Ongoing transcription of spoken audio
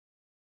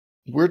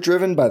We're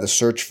driven by the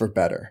search for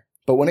better.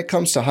 But when it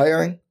comes to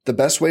hiring, the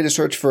best way to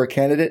search for a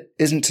candidate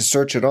isn't to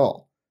search at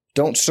all.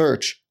 Don't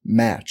search,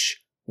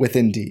 match with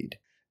Indeed.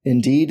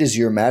 Indeed is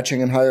your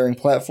matching and hiring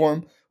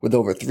platform with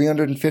over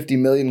 350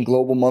 million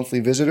global monthly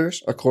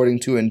visitors,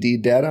 according to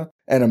Indeed data,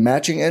 and a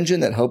matching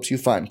engine that helps you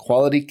find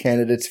quality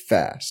candidates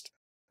fast.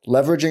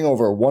 Leveraging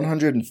over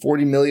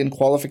 140 million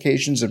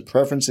qualifications and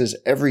preferences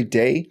every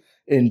day,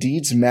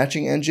 Indeed's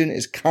matching engine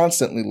is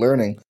constantly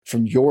learning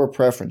from your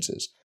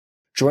preferences.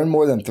 Join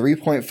more than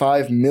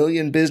 3.5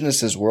 million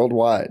businesses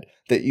worldwide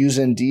that use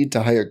Indeed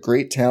to hire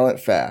great talent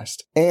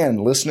fast.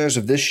 And listeners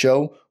of this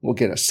show will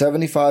get a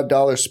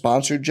 $75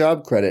 sponsored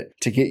job credit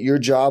to get your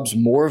jobs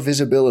more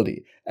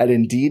visibility at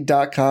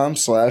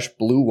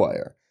Indeed.com/Blue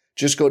Wire.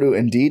 Just go to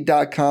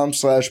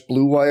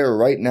Indeed.com/Blue Wire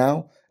right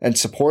now and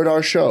support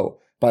our show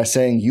by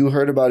saying you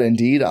heard about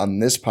Indeed on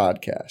this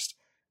podcast.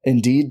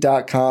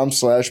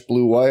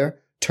 Indeed.com/Blue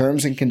Wire.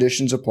 Terms and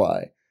conditions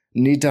apply.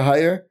 Need to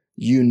hire?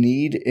 You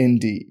need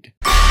Indeed.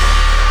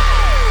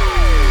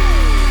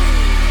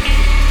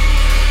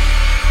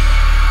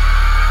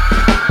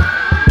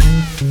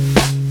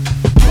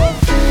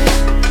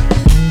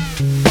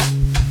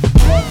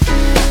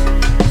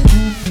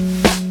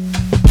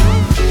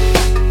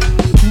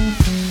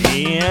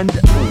 And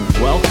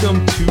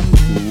welcome to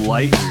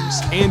Light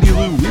Years. Andy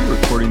Lou, we're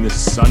recording this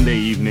Sunday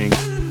evening,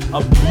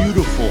 a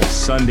beautiful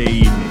Sunday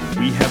evening.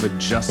 We have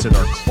adjusted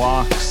our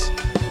clocks.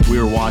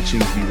 We're watching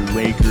the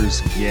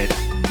Lakers get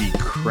the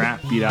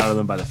crap beat out of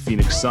them by the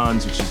Phoenix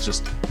Suns, which is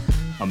just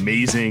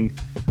amazing.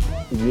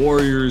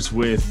 Warriors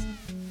with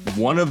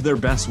one of their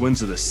best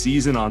wins of the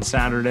season on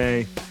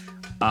Saturday.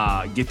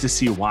 Get to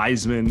see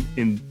Wiseman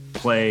in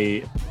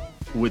play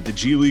with the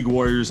G League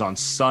Warriors on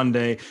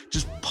Sunday.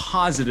 Just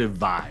positive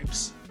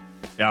vibes.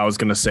 Yeah, I was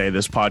going to say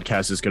this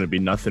podcast is going to be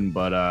nothing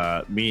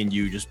but me and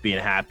you just being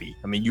happy.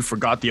 I mean, you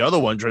forgot the other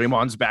one.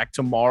 Draymond's back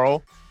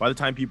tomorrow. By the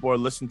time people are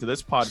listening to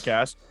this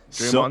podcast,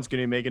 Draymond's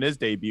going to be making his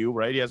debut,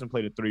 right? He hasn't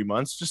played in 3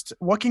 months. Just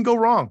what can go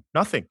wrong?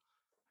 Nothing.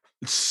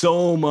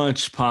 So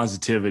much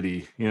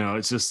positivity. You know,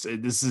 it's just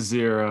this is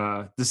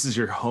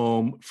your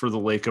home for the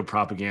Laker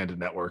propaganda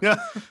network. Yeah.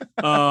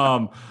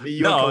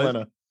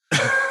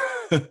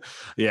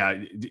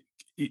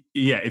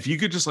 Yeah, if you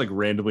could just like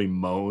randomly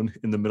moan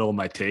in the middle of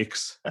my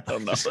takes. I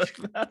don't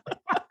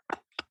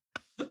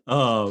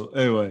know.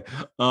 Anyway.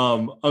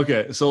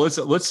 Okay, so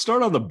let's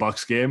start on the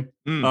Bucks game.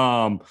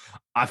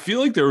 I feel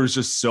like there was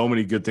just so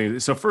many good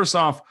things. So first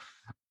off,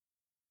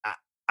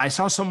 I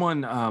saw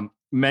someone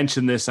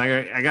mention this.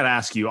 I got to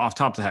ask you off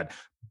top of the head.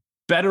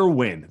 Better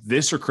win,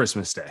 this or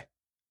Christmas Day?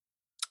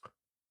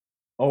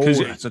 Oh,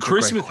 that's a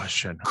great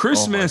question.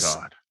 Christmas, oh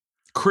my God.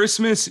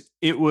 Christmas,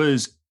 it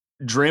was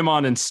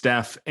Draymond and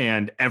Steph,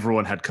 and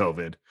everyone had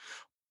COVID.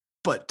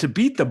 But to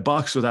beat the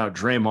Bucks without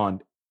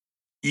Draymond,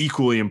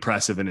 equally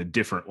impressive in a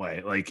different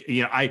way. Like,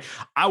 you know, I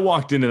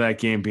walked into that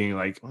game being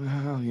like,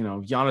 well, you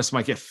know, Giannis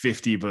might get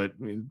 50, but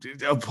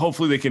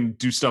hopefully they can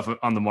do stuff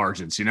on the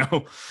margins, you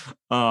know?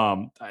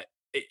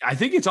 I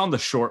think it's on the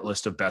short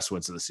list of best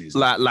wins of the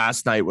season.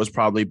 Last night was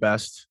probably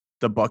best.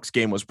 The Bucks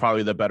game was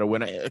probably the better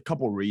win. A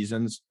couple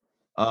reasons.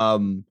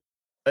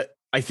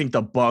 I think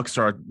the Bucks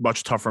are a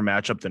much tougher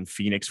matchup than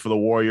Phoenix for the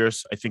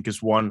Warriors. I think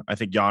is one. I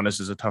think Giannis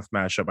is a tough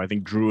matchup. I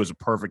think Drew is a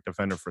perfect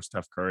defender for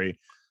Steph Curry.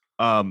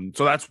 So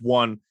that's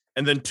one.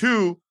 And then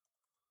two,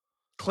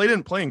 Klay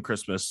didn't play in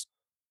Christmas,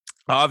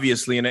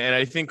 obviously. And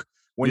I think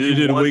when you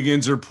did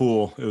Wiggins or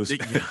Poole, it was we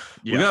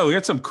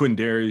got some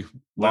Quindary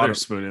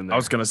Witherspoon in there. I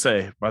was gonna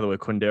say, by the way,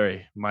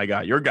 Quindary, my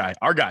guy, your guy,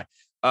 our guy.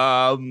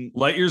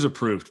 Light years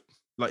approved.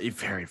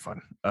 Very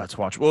fun to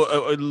watch. Well,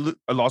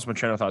 I lost my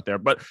train of thought there,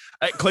 but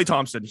Klay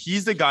Thompson,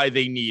 he's the guy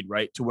they need,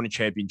 right, to win a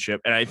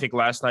championship. And I think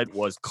last night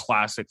was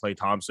classic Klay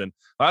Thompson.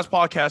 Last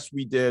podcast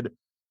we did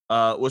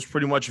was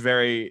pretty much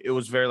very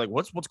like,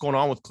 what's going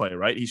on with Klay,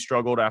 right? He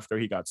struggled after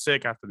he got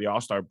sick after the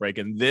All-Star break.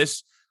 And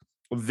this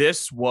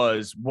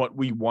was what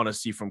we want to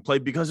see from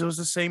Klay, because it was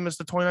the same as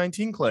the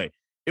 2019 Klay.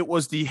 It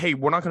was hey,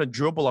 we're not going to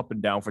dribble up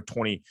and down for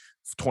 20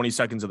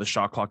 seconds of the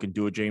shot clock and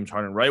do it James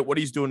Harden, right? What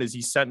he's doing is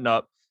he's setting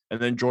up, and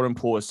then Jordan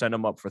Poole is sending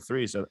him up for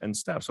threes and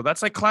Steph. So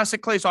that's like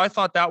classic Klay. So I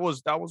thought that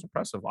was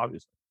impressive,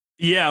 obviously.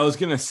 Yeah, I was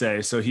going to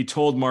say, so he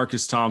told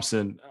Marcus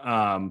Thompson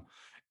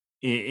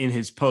in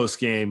his post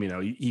game, you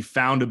know, he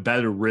found a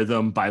better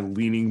rhythm by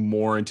leaning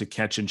more into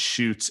catch and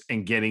shoots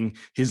and getting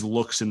his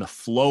looks in the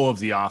flow of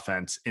the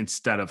offense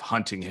instead of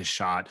hunting his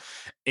shot.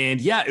 And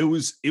yeah, it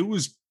was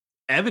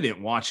evident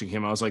watching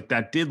him. I was like,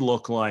 that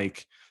looked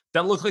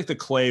like the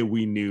Klay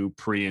we knew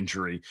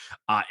pre-injury.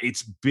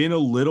 It's been a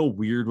little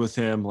weird with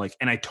him, like,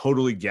 and I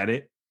totally get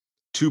it.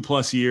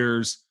 2+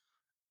 years.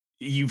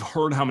 You've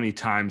heard how many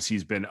times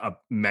he's been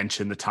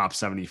mentioned the top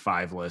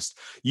 75 list.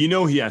 You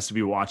know, he has to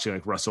be watching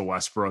like Russell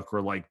Westbrook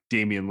or like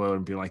Damian Lillard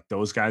and be like,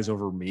 those guys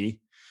over me.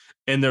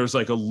 And there's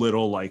like a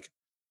little, like,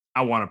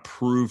 I want to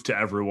prove to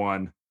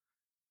everyone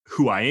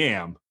who I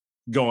am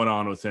going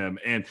on with him.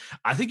 And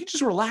I think he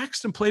just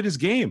relaxed and played his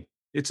game.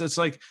 It's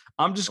like,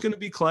 I'm just going to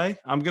be Klay.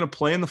 I'm going to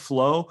play in the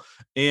flow.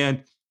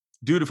 And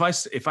dude, if I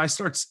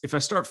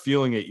start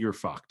feeling it, you're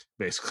fucked.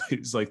 Basically,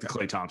 it's like the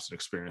Klay Thompson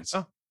experience.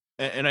 Oh.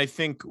 And I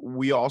think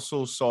we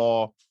also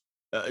saw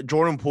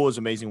Jordan Poole is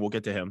amazing. We'll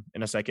get to him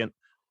in a second,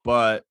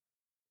 but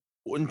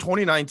in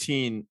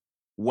 2019,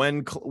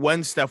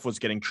 when Steph was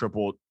getting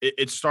tripled,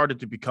 it started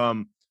to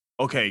become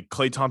okay.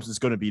 Klay Thompson's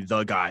going to be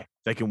the guy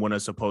that can win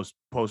us a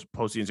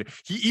postseason.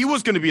 He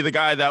was going to be the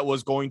guy that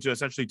was going to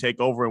essentially take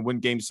over and win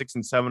Game 6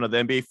 and 7 of the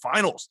NBA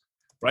Finals.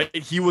 Right,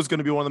 he was going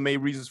to be one of the main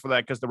reasons for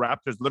that because the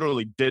Raptors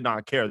literally did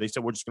not care. They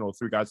said we're just going to go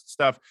 3 guys and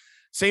Steph.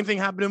 Same thing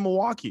happened in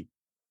Milwaukee.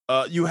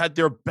 You had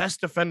their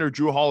best defender,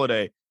 Drew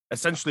Holiday,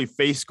 essentially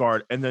face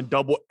guard and then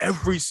double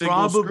every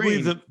single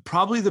screen.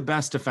 Probably the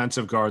best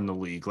defensive guard in the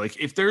league. Like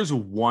if there's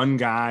one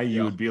guy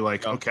you would be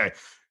like, okay,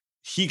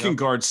 he can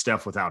guard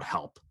Steph without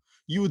help.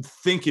 You would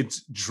think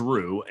it's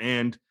Drew,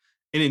 and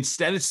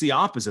instead it's the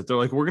opposite. They're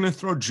like, we're going to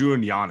throw Drew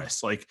and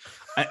Giannis. Like,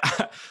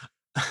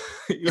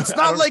 it's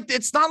not like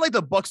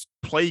the Bucks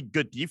play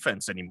good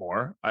defense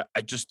anymore. I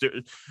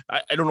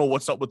don't know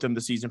what's up with them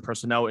this season,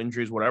 personnel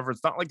injuries, whatever.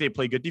 It's not like they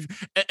play good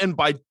defense. And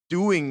by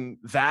doing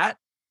that,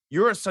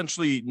 you're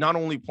essentially not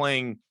only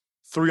playing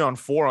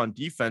 3-on-4 on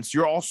defense,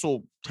 you're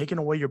also taking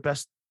away your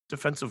best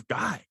defensive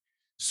guy.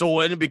 So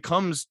when it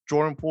becomes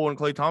Jordan Poole and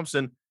Klay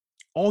Thompson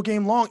all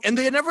game long, and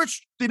they never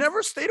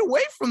stayed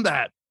away from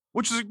that,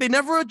 which is they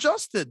never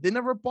adjusted, they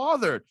never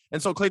bothered.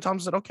 And so Klay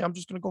Thompson said, "Okay, I'm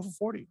just going to go for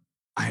 40."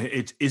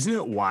 Isn't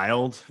it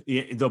wild?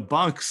 The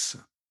Bucks,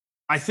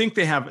 I think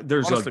they have.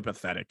 There's honestly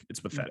pathetic. It's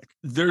pathetic.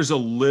 There's a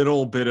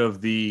little bit of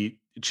the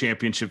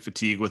championship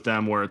fatigue with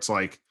them, where it's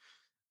like,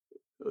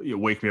 you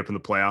wake me up in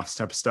the playoffs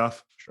type of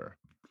stuff. Sure,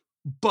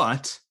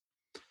 but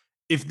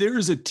if there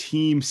is a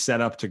team set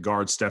up to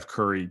guard Steph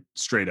Curry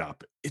straight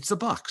up, it's the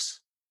Bucks.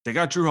 They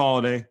got Drew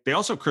Holiday. They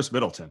also have Chris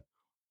Middleton,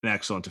 an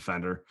excellent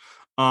defender.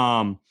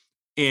 And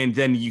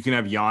then you can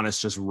have Giannis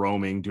just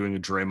roaming, doing a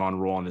Draymond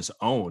role on his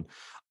own.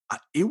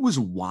 It was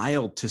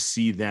wild to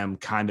see them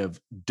kind of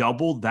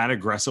double that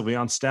aggressively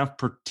on Steph,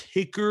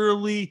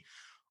 particularly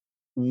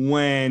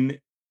when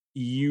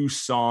you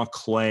saw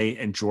Klay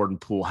and Jordan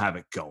Poole have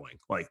it going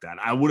like that.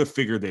 I would have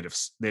figured they'd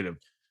have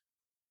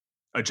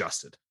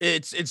adjusted.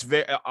 It's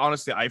very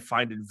honestly, I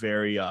find it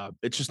very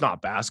it's just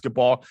not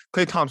basketball.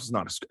 Klay Thompson's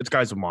not this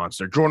guy's a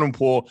monster. Jordan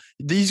Poole,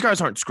 these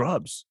guys aren't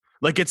scrubs.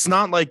 Like it's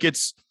not like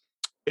it's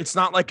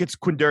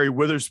Quindary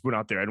Witherspoon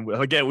out there. And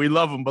again, we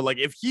love him, but like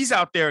if he's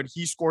out there and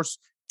he scores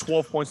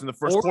 12 points in the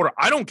first quarter,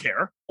 I don't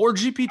care. Or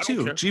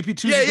GP2.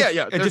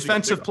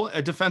 GP2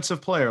 a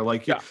defensive player.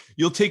 Like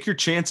you'll take your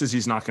chances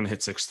he's not going to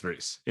hit 6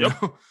 threes. You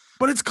know?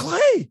 But it's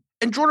Klay.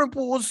 And Jordan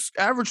Poole was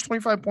averaged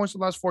 25 points in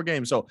the last 4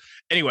 games. So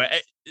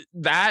anyway,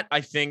 that I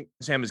think,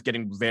 Sam, is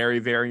getting very,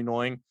 very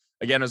annoying.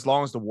 Again, as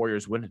long as the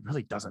Warriors win, it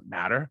really doesn't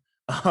matter.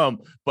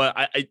 But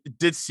I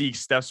did see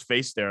Steph's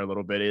face there a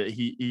little bit.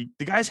 The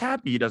guy's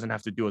happy he doesn't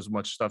have to do as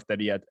much stuff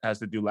that he has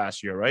to do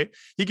last year, right?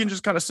 He can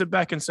just kind of sit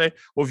back and say,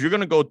 well, if you're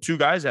going to go 2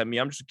 guys at me,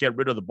 I'm just going to get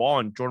rid of the ball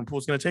and Jordan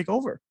Poole's going to take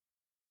over.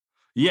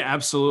 Yeah,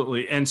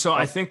 absolutely. And so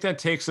I think that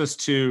takes us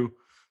to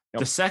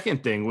the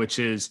second thing, which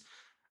is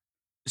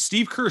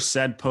Steve Kerr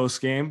said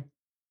post-game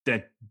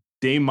that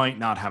they might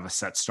not have a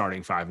set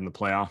starting 5 in the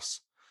playoffs.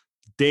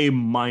 They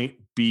might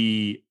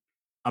be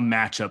a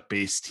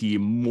matchup-based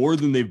team more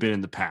than they've been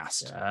in the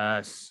past.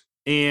 Yes.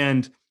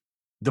 And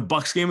the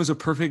Bucks game is a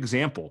perfect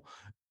example.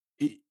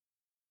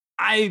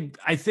 I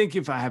think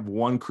if I have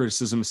one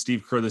criticism of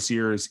Steve Kerr this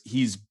year is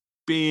he's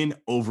been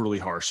overly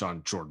harsh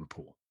on Jordan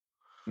Poole.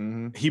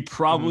 Mm-hmm. He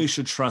probably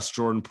should trust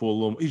Jordan Poole a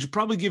little. He should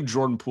probably give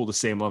Jordan Poole the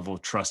same level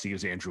of trust he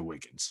gives Andrew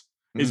Wiggins,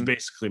 is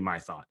basically my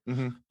thought.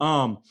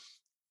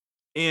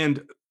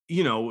 And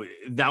you know,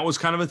 that was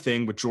kind of a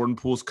thing, but Jordan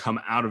Poole's come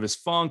out of his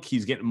funk.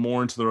 He's getting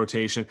more into the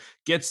rotation,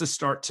 gets the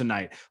start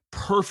tonight.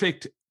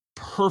 Perfect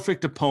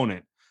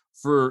opponent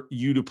for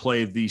you to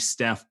play the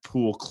Steph,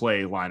 Poole,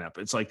 Klay lineup.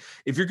 It's like,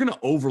 if you're going to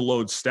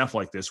overload Steph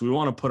like this, we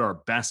want to put our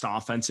best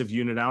offensive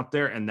unit out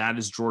there, and that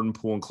is Jordan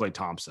Poole and Klay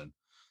Thompson.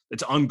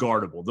 It's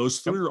unguardable. Those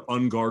 3 are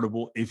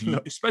unguardable,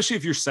 especially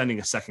if you're sending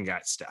a second guy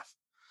at Steph.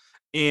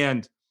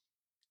 And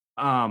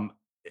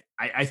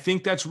I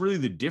think that's really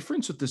the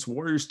difference with this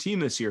Warriors team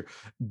this year.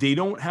 They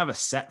don't have a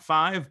set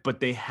 5, but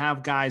they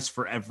have guys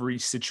for every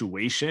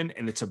situation,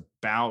 and it's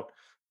about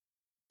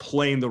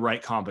playing the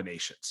right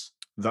combinations.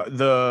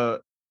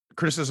 The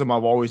criticism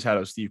I've always had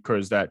of Steve Kerr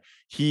is that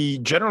he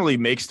generally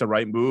makes the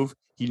right move.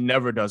 He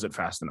never does it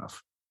fast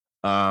enough.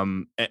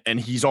 And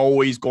he's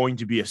always going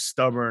to be as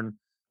stubborn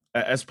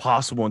as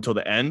possible until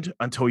the end,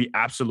 until he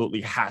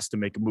absolutely has to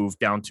make a move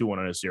down 2-1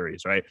 in a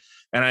series, right?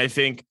 And I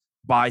think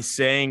by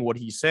saying what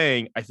he's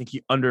saying, I think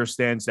he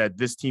understands that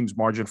this team's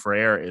margin of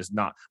error is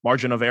not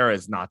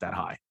that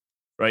high,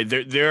 right?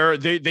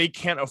 They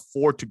can't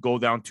afford to go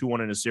down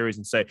 2-1 in a series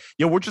and say,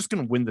 yeah, we're just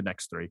going to win the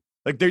next 3.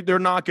 Like they're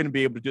not going to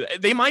be able to do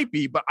that. They might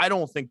be, but I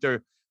don't think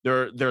they're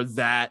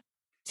that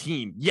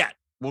team yet.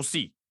 We'll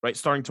see, right?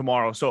 Starting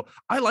tomorrow. So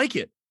I like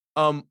it.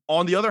 On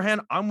the other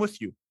hand, I'm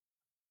with you.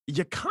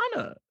 You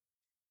kind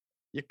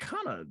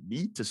of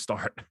need to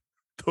start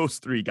those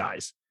 3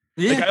 guys.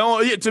 Yeah.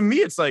 Like, to me,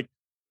 it's like,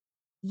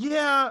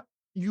 yeah,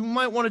 you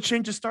might want to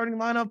change the starting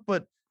lineup,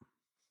 but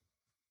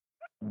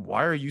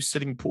why are you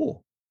sitting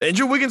Poole?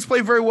 Andrew Wiggins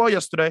played very well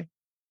yesterday.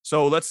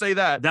 So let's say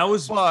that. That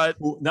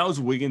was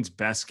Wiggins'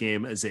 best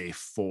game as a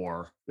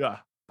 4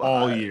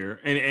 all year.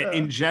 And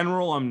in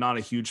general, I'm not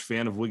a huge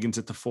fan of Wiggins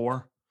at the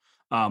 4.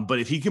 But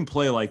if he can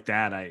play like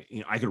that, I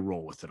could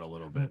roll with it a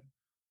little bit.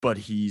 But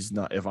he's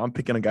not. If I'm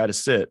picking a guy to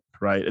sit,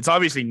 right, it's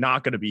obviously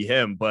not going to be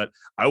him. But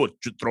I would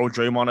throw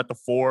Draymond at the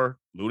 4,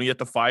 Looney at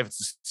the 5.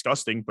 It's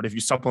disgusting. But if you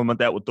supplement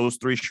that with those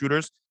 3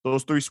 shooters,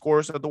 those 3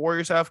 scores that the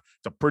Warriors have,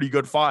 it's a pretty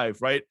good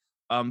 5, right?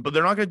 But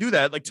they're not going to do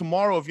that. Like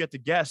tomorrow, if you had to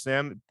guess,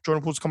 Sam,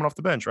 Jordan Poole's coming off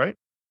the bench, right?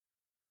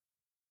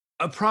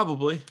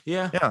 Probably,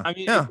 yeah. I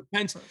mean, it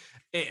depends.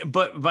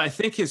 But I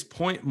think his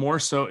point more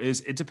so is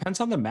it depends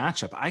on the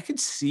matchup. I could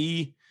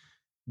see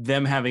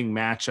them having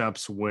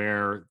matchups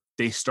where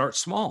they start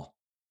small.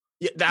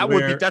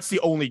 Yeah, that's the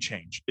only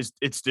change.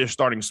 They're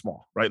starting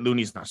small, right?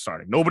 Looney's not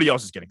starting. Nobody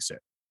else is getting sit.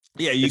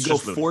 Yeah, you go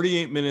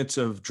 48 minutes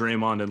of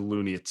Draymond and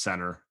Looney at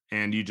center,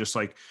 and you just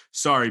like,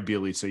 sorry,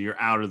 Bielitsa, you're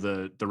out of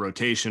the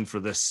rotation for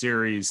this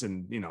series.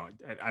 And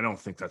I don't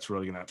think that's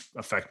really going to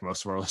affect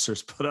most of our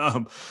listeners,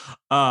 but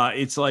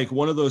it's like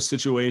one of those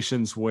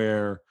situations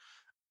where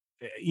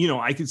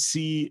I could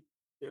see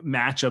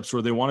matchups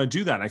where they want to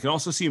do that. I can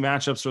also see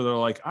matchups where they're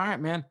like, all right,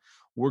 man,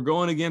 we're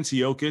going against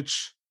Jokic.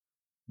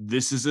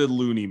 This is a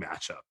Looney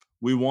matchup.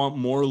 We want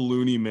more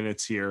Looney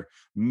minutes here.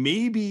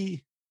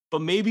 Maybe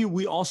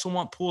we also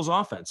want Poole's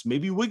offense.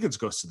 Maybe Wiggins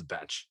goes to the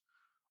bench.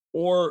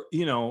 Or,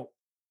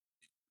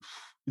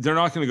 they're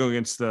not going to go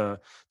against the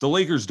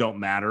Lakers don't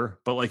matter.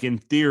 But like in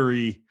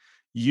theory,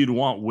 you'd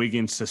want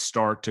Wiggins to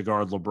start to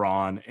guard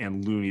LeBron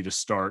and Looney to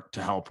start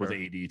to help with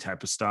AD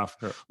type of stuff.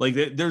 Sure. Like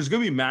there's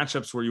going to be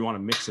matchups where you want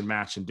to mix and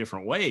match in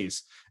different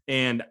ways.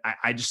 And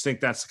I just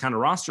think that's the kind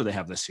of roster they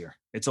have this year.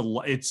 It's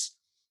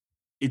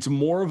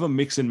more of a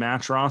mix and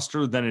match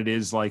roster than it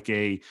is like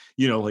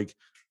like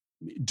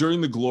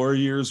during the glory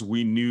years,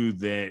 we knew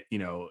that,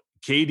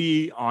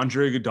 KD,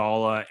 Andre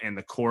Iguodala, and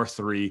the core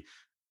 3,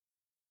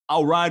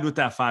 I'll ride with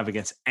that 5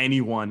 against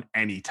anyone,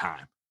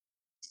 anytime.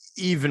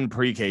 Even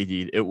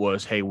pre-KD, it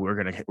was, hey,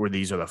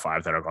 these are the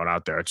 5 that are going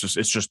out there. It's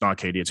just not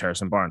KD, it's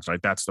Harrison Barnes.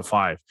 Like that's the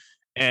 5.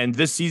 And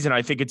this season,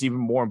 I think it's even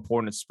more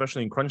important,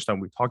 especially in crunch time.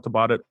 We talked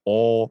about it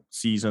all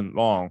season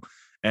long.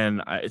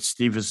 And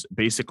Steve is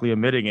basically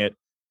admitting it.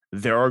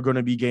 There are going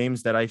to be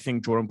games that I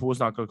think Jordan Poole is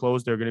not going to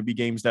close. There are going to be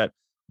games that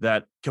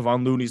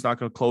Kevon Looney's not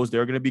going to close.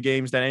 There are going to be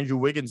games that Andrew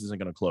Wiggins isn't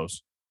going to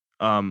close.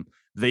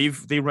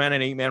 They ran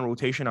an 8-man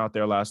rotation out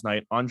there last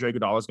night. Andre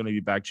Iguodala is going to be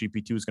back.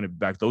 GP2 is going to be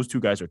back. Those 2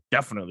 guys are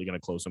definitely going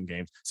to close some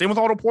games. Same with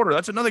Otto Porter.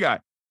 That's another guy.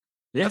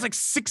 Yeah. That's like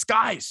 6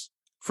 guys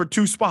for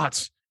 2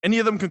 spots. Any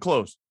of them can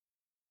close.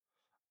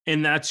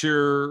 And that's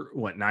your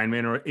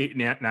 9-man or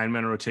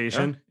 9-man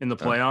rotation in the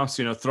playoffs.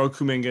 Throw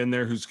Kuminga in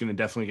there, who's going to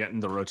definitely get in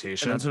the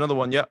rotation. And that's another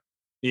one. Yeah.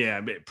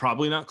 Yeah, but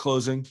probably not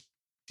closing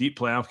deep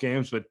playoff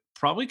games, but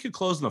probably could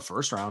close in the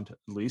first round at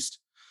least.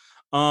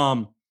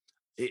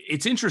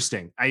 It's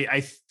interesting.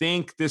 I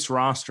think this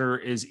roster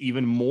is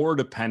even more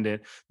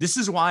dependent. This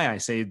is why I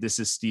say this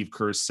is Steve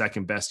Kerr's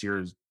second best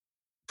year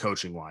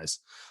coaching wise.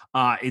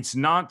 It's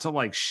not to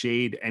like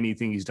shade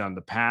anything he's done in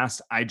the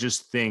past. I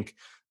just think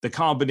the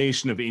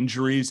combination of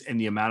injuries and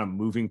the amount of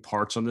moving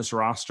parts on this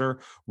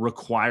roster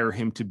require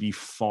him to be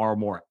far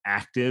more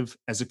active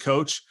as a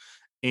coach.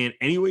 And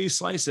any way you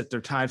slice it, they're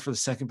tied for the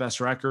second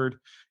best record.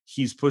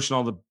 He's pushing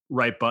all the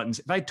right buttons.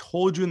 If I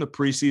told you in the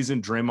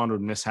preseason Draymond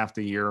would miss half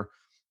the year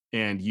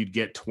and you'd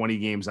get 20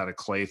 games out of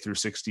Clay through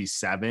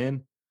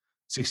 68,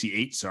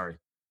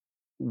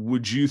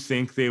 would you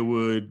think they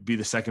would be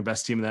the second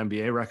best team in the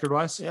NBA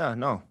record-wise? Yeah,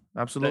 no,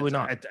 absolutely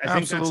not.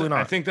 I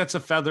think that's a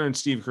feather in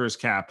Steve Kerr's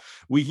cap.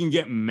 We can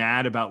get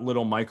mad about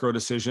little micro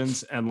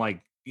decisions and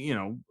we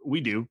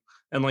do.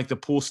 And like the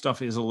Poole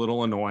stuff is a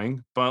little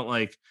annoying, but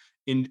like,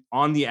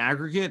 on the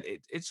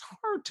aggregate, it's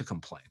hard to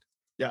complain.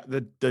 Yeah,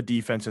 the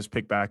defense has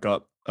picked back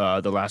up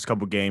the last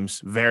couple of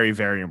games. Very,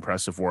 very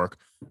impressive work.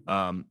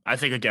 I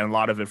think, again, a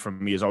lot of it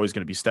from me is always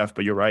going to be Steph,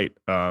 but you're right.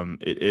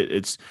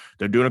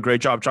 They're doing a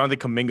great job. Jonathan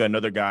Kuminga,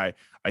 another guy,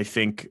 I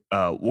think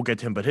we'll get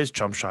to him, but his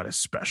jump shot is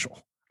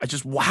special.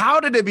 How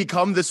did it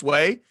become this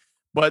way?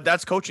 But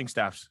that's coaching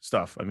staff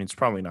stuff. I mean, it's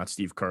probably not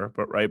Steve Kerr,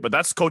 but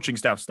that's coaching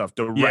staff stuff.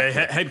 Directly.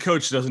 Yeah, head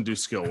coach doesn't do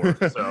skill work.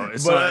 So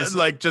it's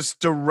like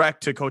just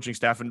direct to coaching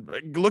staff. And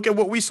look at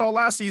what we saw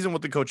last season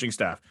with the coaching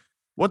staff.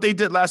 What they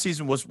did last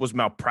season was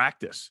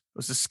malpractice. It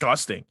was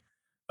disgusting.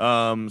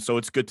 So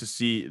it's good to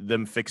see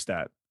them fix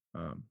that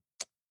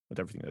with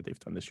everything that they've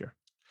done this year.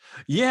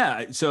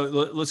 Yeah. So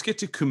let's get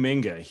to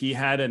Kuminga. He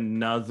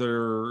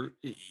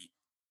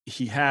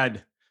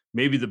had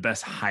maybe the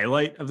best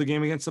highlight of the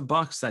game against the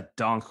Bucks. That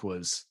dunk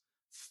was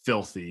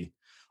filthy.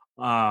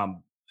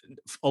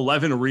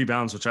 11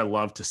 rebounds, which I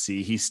love to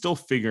see. He's still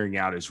figuring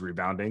out his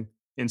rebounding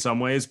in some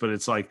ways, but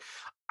it's like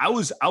I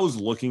was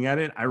looking at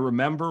it. I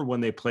remember when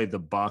they played the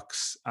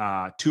Bucks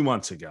 2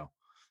 months ago.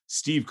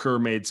 Steve Kerr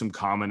made some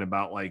comment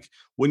about like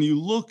when you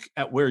look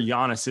at where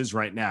Giannis is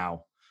right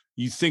now,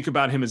 you think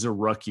about him as a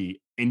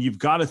rookie, and you've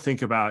got to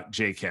think about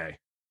JK.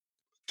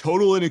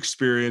 total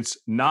inexperience,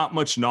 not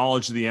much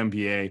knowledge of the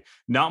NBA,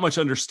 not much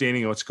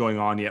understanding of what's going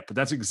on yet. But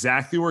that's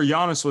exactly where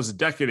Giannis was a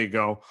decade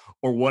ago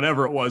or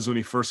whatever it was when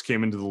he first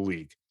came into the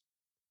league.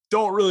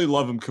 Don't really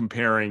love him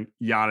comparing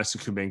Giannis to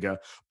Kuminga,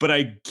 but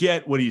I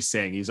get what he's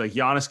saying. He's like,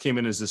 Giannis came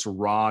in as this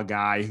raw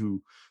guy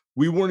who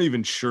we weren't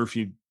even sure if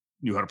he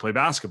knew how to play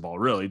basketball,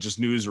 really, just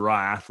knew he was a raw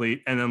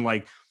athlete. And then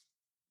like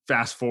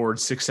fast forward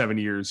 6-7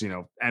 years,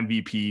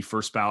 MVP,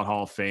 first ballot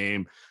Hall of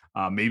Fame,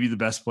 maybe the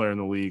best player in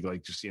the league,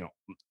 like just,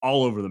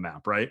 all over the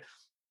map, right?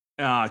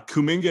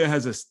 Kuminga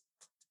has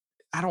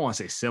I don't want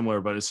to say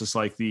similar, but it's just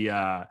like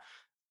the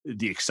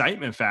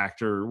excitement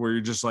factor where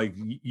you're just like,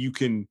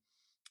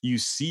 you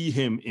see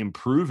him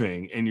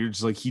improving and you're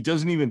just like,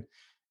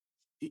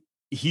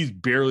 he's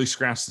barely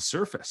scratched the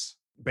surface.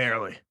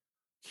 Barely.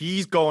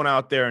 He's going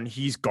out there and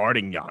he's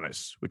guarding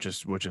Giannis, which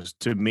is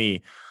to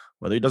me,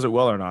 whether he does it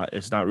well or not,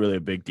 it's not really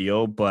a big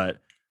deal. But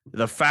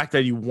the fact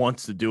that he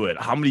wants to do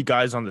it, how many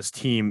guys on this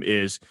team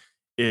is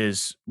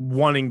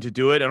wanting to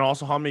do it, and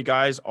also how many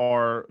guys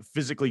are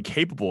physically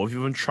capable of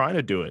even trying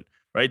to do it,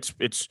 right?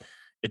 It's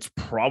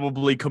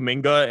probably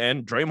Kuminga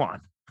and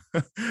Draymond.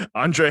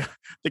 I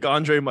think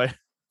Andre might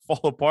fall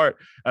apart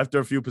after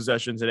a few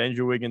possessions, and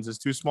Andrew Wiggins is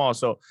too small.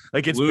 So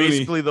like it's Looney.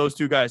 Basically those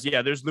two guys.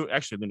 Yeah, there's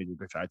actually Looney did a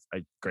good try.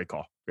 Great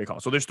call.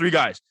 So there's three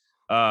guys,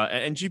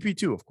 and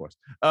GP2 of course,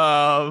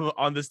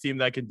 on this team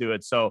that can do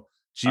it. So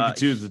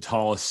GP2 is the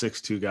tallest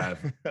 6'2" guy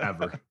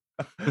ever.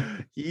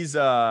 He's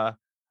I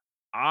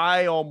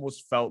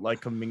almost felt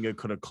like Kuminga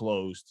could have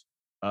closed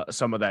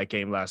some of that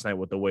game last night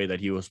with the way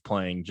that he was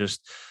playing.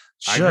 Just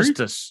his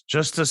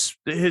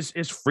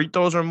free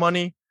throws are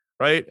money.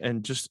 Right.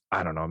 And just,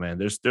 I don't know, man,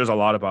 there's a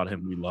lot about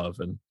him we love.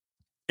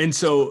 And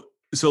so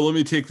let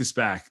me take this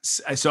back.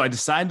 So I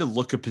decided to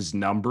look up his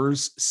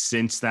numbers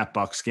since that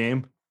Bucks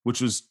game,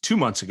 which was 2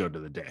 months ago to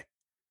the day.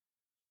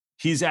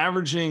 He's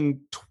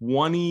averaging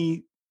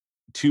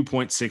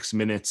 22.6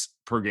 minutes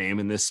per game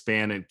in this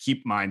span. And keep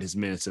in mind, his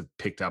minutes have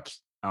picked up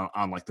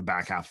on like the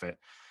back half of it.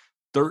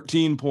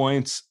 13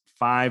 points,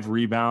 5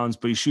 rebounds,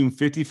 but he's shooting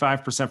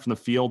 55% from the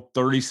field,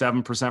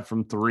 37%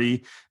 from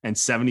three, and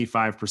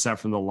 75%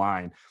 from the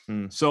line.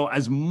 So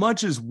as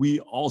much as we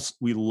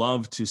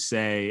love to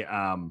say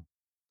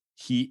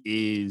he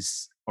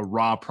is a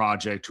raw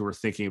project who are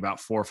thinking about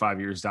 4 or 5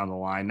 years down the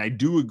line, and I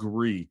do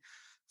agree,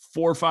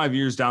 4 or 5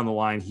 years down the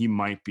line, he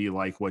might be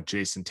like what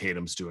Jason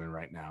Tatum's doing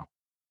right now.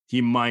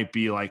 He might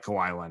be like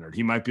Kawhi Leonard.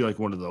 He might be like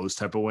one of those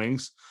type of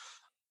wings.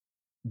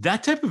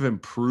 That type of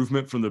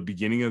improvement from the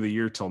beginning of the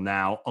year till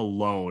now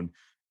alone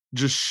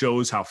just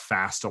shows how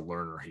fast a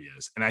learner he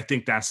is. And I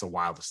think that's the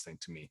wildest thing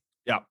to me.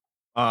 Yeah.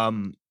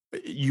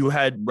 You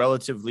had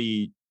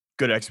relatively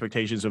good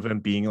expectations of him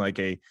being like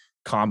a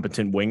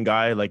competent wing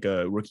guy, like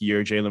a rookie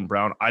year Jaylen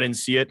Brown. I didn't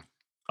see it.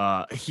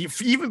 But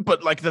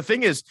like the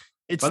thing is,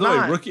 it's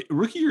not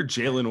rookie year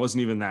Jaylen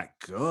wasn't even that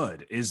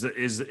good is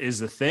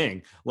the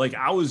thing. Like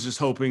I was just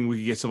hoping we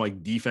could get some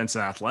like defense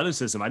and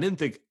athleticism. I didn't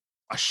think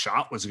a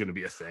shot was going to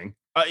be a thing.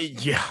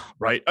 Yeah,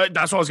 right.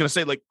 That's what I was going to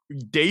say. Like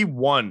day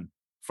one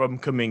from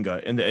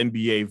Kuminga in the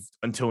NBA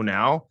until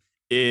now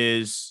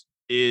is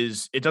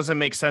it doesn't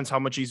make sense how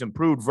much he's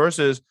improved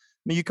versus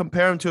you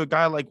compare him to a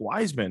guy like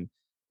Wiseman,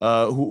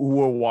 who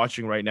we're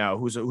watching right now,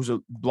 who's a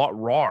lot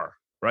raw,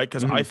 right?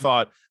 Because I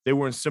thought they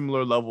were in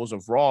similar levels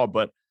of raw,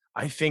 but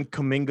I think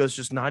Kuminga's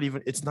just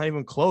it's not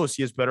even close.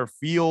 He has better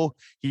feel.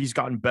 He's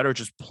gotten better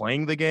just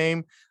playing the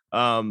game.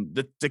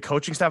 The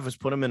coaching staff has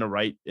put him in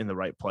the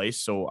right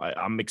place. So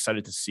I'm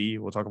excited to see.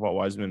 We'll talk about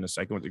Wiseman in a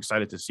second. We're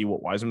excited to see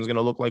what Wiseman is going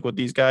to look like with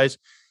these guys.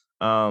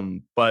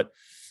 But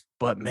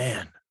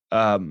man,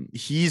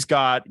 he's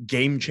got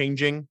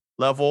game-changing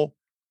level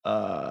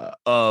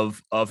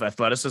of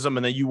athleticism.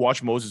 And then you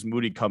watch Moses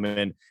Moody come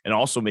in and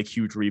also make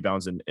huge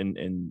rebounds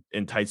in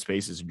tight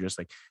spaces. And you're just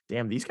like,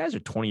 damn, these guys are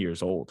 20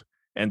 years old.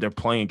 And they're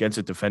playing against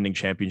the defending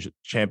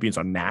champions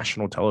on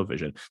national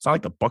television. It's not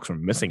like the Bucks were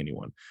missing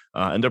anyone,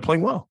 and they're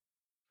playing well.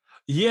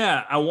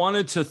 Yeah, I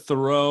wanted to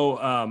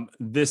throw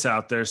this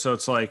out there. So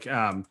it's like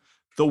the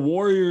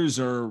Warriors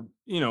are,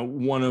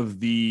 one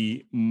of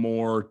the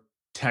more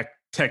tech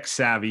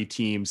savvy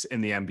teams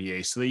in the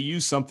NBA. So they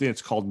use something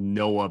that's called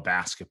Noah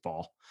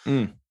basketball.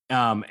 And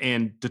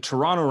the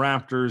Toronto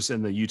Raptors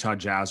and the Utah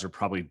Jazz are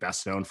probably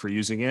best known for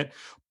using it,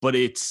 but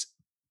it's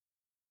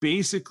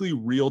basically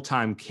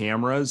real-time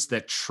cameras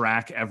that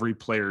track every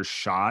player's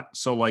shot.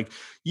 So like,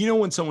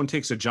 when someone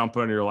takes a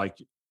jumper and you're like,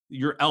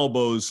 your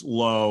elbow's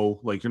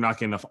low, like you're not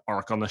getting enough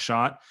arc on the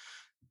shot.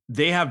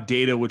 They have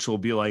data which will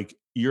be like,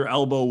 your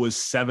elbow was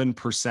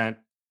 7%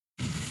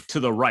 to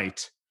the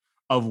right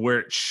of where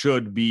it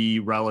should be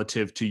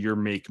relative to your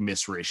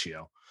make-miss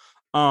ratio.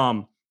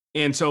 And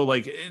so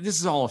like,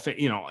 this is all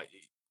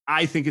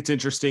I think it's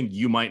interesting.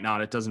 You might not,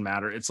 it doesn't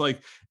matter. It's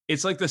like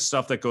the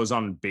stuff that goes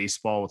on in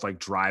baseball with like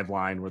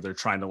Driveline where they're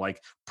trying to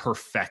like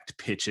perfect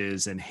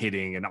pitches and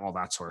hitting and all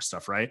that sort of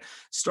stuff, right?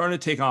 Starting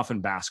to take off in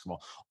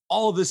basketball.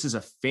 All of this is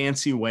a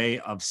fancy way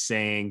of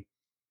saying,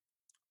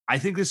 I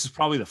think this is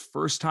probably the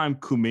first time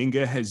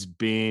Kuminga has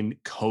been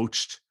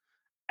coached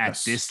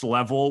at this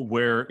level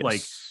where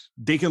like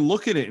they can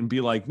look at it and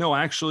be like, no,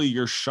 actually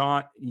your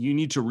shot, you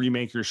need to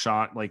remake your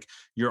shot. Like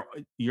you're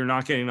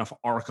not getting enough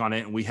arc on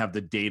it. And we have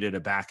the data to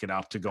back it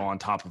up to go on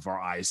top of our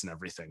eyes and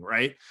everything.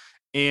 Right.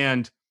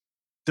 And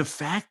the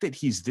fact that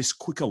he's this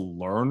quick a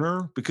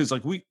learner, because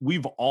like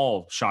we've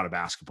all shot a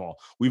basketball.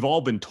 We've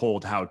all been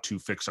told how to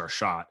fix our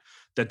shot.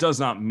 That does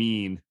not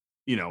mean,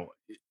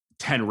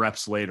 10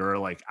 reps later,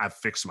 like I've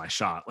fixed my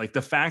shot. Like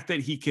the fact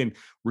that he can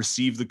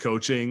receive the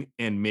coaching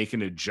and make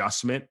an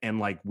adjustment and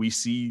like we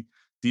see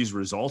these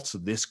results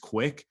this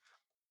quick,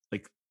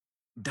 like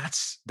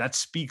that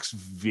speaks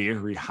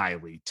very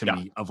highly to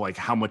me of like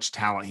how much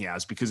talent he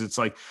has, because it's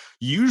like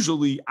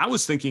usually I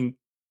was thinking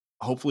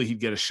hopefully he'd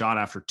get a shot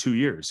after 2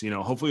 years,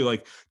 hopefully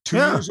like 2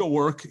 years of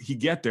work, he'd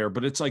get there.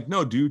 But it's like,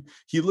 no, dude,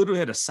 he literally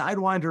had a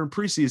sidewinder in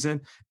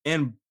preseason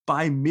and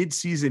by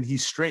mid-season,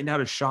 he's straightened out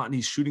his shot and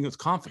he's shooting with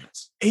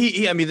confidence.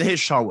 His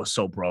shot was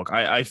so broke.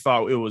 I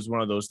thought it was one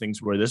of those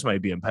things where this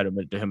might be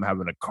impediment to him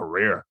having a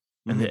career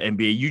in the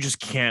NBA. You just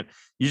can't.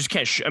 He's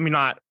going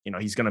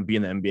to be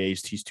in the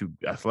NBA. He's too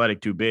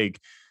athletic, too big,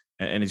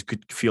 and he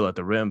could feel at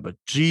the rim. But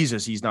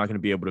Jesus, he's not going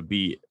to be able to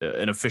be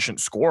an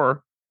efficient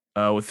scorer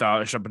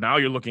without a shot. But now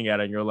you're looking at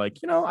it and you're like,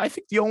 I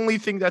think the only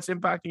thing that's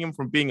impacting him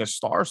from being a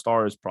star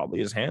is probably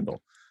his handle.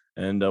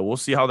 And we'll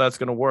see how that's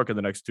going to work in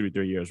the next 2 to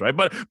 3 years, right?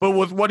 But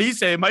with what he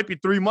said, it might be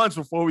 3 months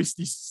before we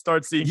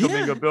start seeing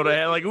Kuminga build a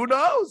hand. Like, who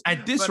knows?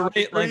 At this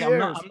rate, like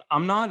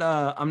I'm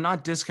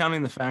not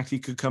discounting the fact he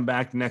could come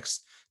back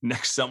next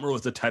summer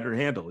with a tighter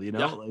handle. I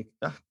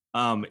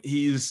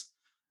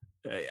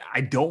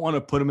don't want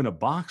to put him in a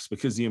box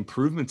because the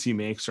improvements he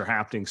makes are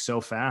happening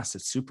so fast.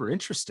 It's super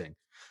interesting.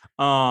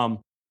 Do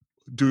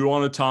we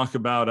want to talk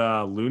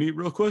about Looney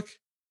real quick?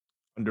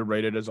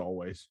 Underrated as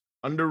always.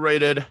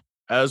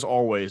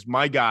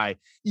 My guy,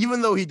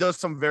 even though he does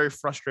some very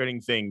frustrating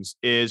things,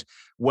 is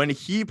when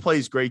he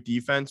plays great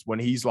defense, when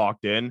he's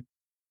locked in,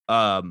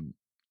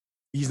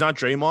 he's not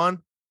Draymond,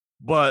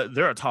 but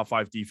they're a top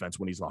 5 defense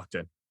when he's locked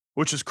in,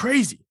 which is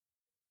crazy.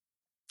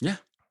 Yeah.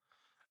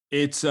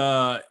 It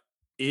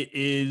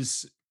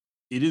is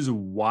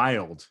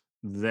wild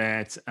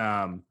that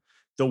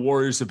the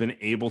Warriors have been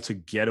able to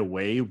get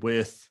away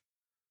with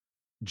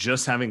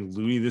just having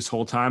Looney this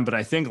whole time. But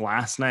I think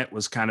last night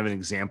was kind of an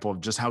example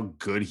of just how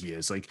good he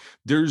is. Like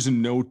there's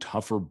no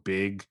tougher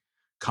big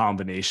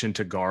combination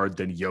to guard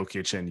than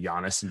Jokic and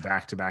Giannis in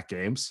back-to-back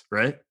games,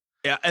 right?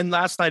 Yeah. And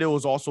last night it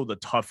was also the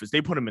toughest.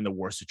 They put him in the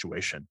worst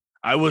situation.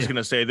 I was going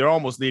to say they're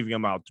almost leaving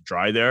him out to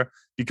dry there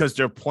because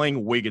they're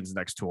playing Wiggins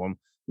next to him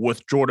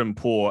with Jordan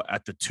Poole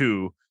at the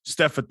 2,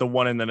 Steph at the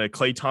 1, and then a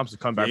Klay Thompson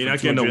come back. You're not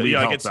getting the lead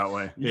help that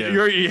way.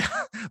 You're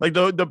like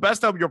the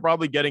best help you're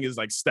probably getting is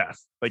like Steph.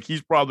 Like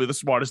he's probably the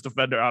smartest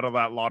defender out of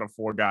that lot of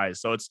 4 guys.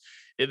 So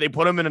they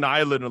put him in an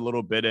island a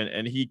little bit,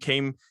 and he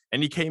came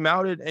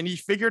out and he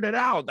figured it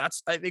out.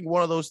 That's I think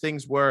one of those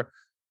things where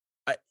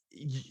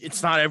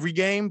it's not every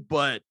game,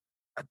 but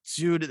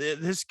dude,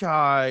 this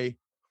guy.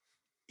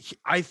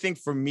 I think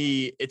for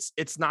me,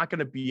 it's not going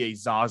to be a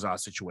Zaza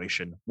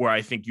situation where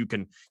I think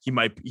he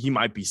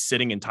might be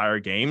sitting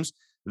entire games.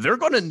 They're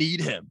going to need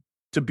him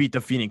to beat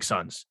the Phoenix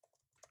Suns.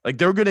 Like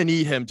they're going to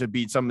need him to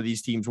beat some of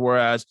these teams.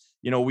 Whereas,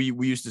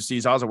 we used to see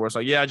Zaza where it's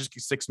like, yeah, just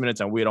 6 minutes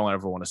and we don't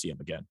ever want to see him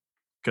again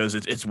because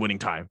it's winning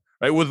time,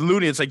 right? With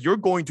Looney, it's like, you're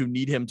going to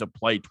need him to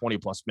play 20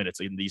 plus minutes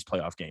in these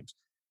playoff games.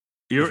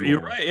 You're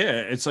right.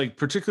 Yeah. It's like,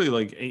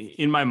 particularly like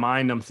in my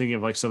mind, I'm thinking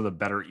of like some of the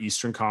better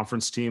Eastern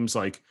Conference teams,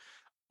 like,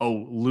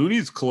 oh,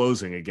 Looney's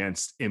closing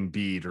against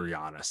Embiid or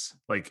Giannis.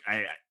 Like,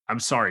 I'm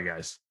sorry,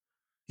 guys.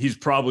 He's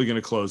probably going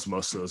to close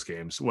most of those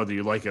games, whether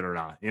you like it or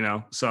not,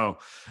 So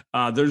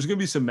there's going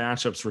to be some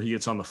matchups where he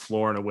gets on the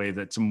floor in a way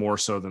that's more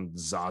so than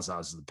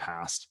Zaza's of the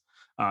past.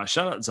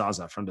 Shout out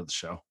Zaza, friend of the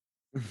show.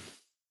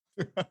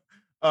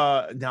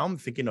 Now I'm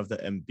thinking of the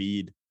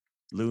Embiid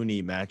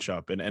Looney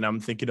matchup, and I'm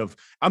thinking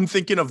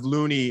of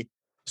Looney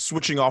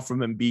switching off from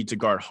Embiid to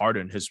guard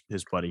Harden, his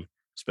buddy,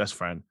 his best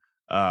friend.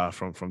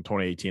 From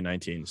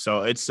 2018-19.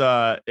 So we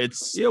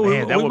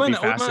might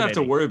have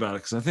to worry about it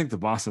because I think the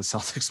Boston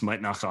Celtics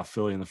might knock off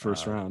Philly in the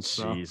first round.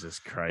 So. Jesus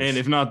Christ. And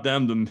if not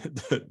them,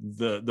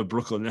 the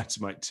Brooklyn Nets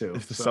might too.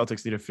 If the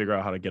Celtics need to figure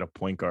out how to get a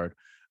point guard.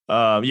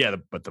 But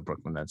the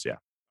Brooklyn Nets, yeah.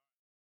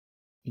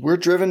 We're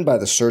driven by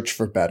the search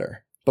for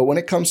better. But when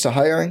it comes to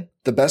hiring,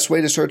 the best way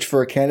to search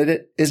for a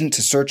candidate isn't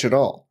to search at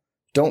all.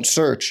 Don't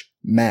search,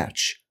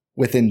 match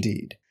with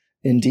Indeed.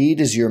 Indeed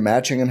is your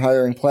matching and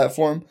hiring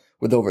platform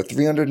with over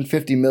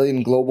 350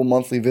 million global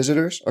monthly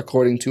visitors,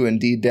 according to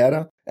Indeed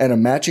data, and a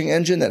matching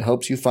engine that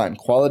helps you find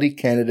quality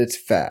candidates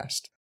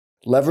fast.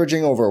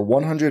 Leveraging over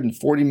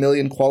 140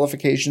 million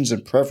qualifications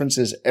and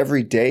preferences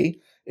every day,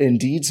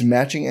 Indeed's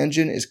matching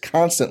engine is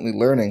constantly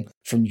learning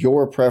from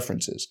your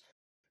preferences.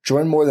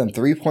 Join more than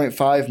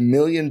 3.5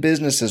 million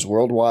businesses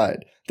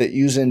worldwide that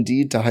use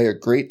Indeed to hire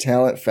great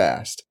talent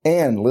fast.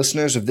 And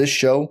listeners of this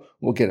show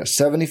will get a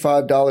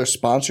 $75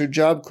 sponsored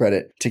job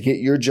credit to get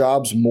your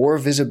jobs more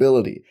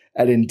visibility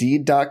at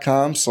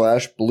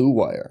Indeed.com/Blue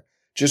Wire.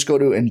 Just go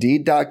to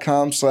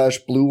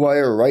Indeed.com/Blue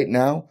Wire right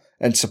now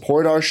and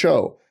support our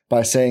show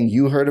by saying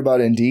you heard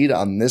about Indeed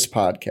on this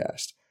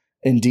podcast.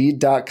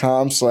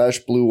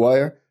 Indeed.com/Blue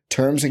Wire.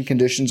 Terms and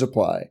conditions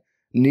apply.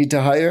 Need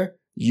to hire?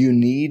 You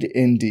need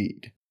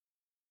Indeed.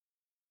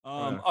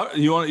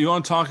 You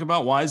want to talk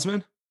about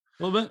Wiseman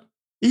a little bit?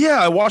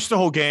 Yeah, I watched the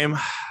whole game.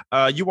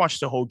 You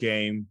watched the whole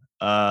game.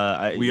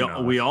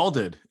 We all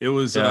did. It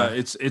was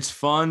it's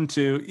fun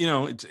to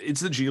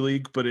it's the G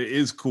League, but it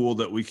is cool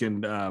that we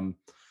can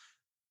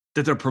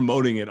that they're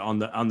promoting it on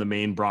the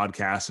main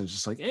broadcast, and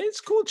just like, hey,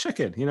 it's cool, check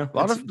it. A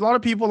lot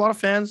of people, a lot of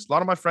fans, a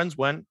lot of my friends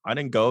went. I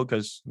didn't go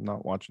because I'm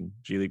not watching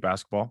G League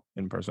basketball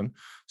in person,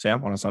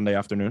 Sam, on a Sunday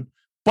afternoon.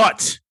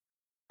 But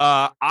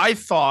I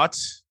thought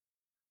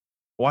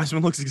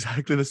Wiseman looks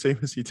exactly the same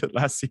as he did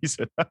last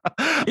season.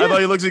 I thought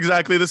he looks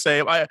exactly the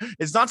same.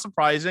 It's not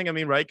surprising. I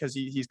mean, right? Because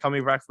he's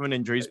coming back from an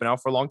injury. He's been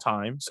out for a long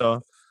time.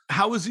 So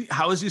how is he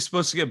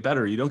supposed to get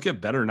better? You don't get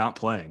better not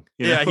playing.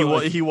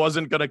 He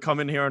wasn't going to come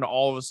in here and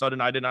all of a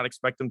sudden, I did not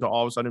expect him to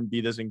all of a sudden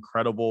be this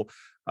incredible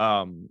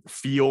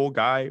feel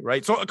guy,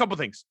 right? So a couple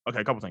things.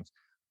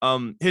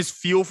 His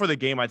feel for the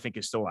game, I think,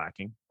 is still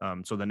lacking.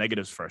 So the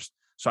negatives first.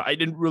 So I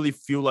didn't really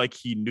feel like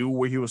he knew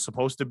where he was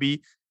supposed to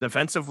be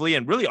defensively,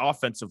 and really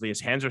offensively.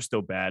 His hands are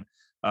still bad.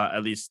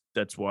 At least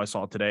that's what I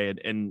saw today,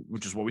 and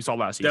which is what we saw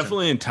last season.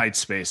 Definitely in tight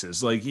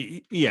spaces. Like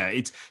he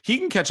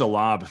can catch a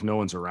lob if no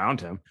one's around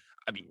him.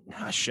 I mean,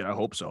 shit, I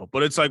hope so.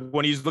 But it's like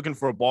when he's looking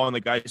for a ball and the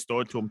guy's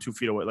throwing it to him 2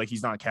 feet away, like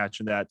he's not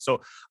catching that.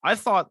 So I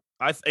thought,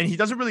 and he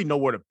doesn't really know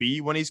where to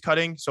be when he's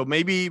cutting. So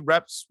maybe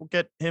reps will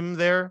get him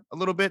there a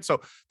little bit.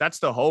 So that's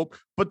the hope.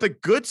 But the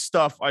good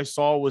stuff I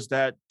saw was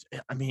that,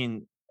 I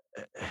mean,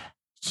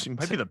 he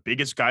might be the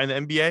biggest guy in the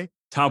NBA.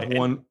 Top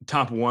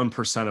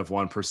 1% of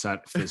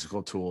 1%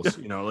 physical tools.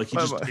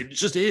 It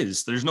just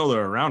is. There's no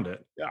other around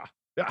it. Yeah.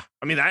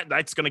 I mean,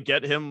 that's going to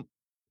get him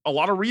a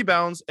lot of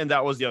rebounds, and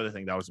that was the other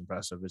thing that was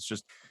impressive. It's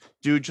just,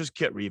 dude, just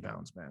get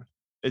rebounds, man.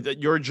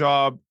 Your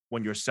job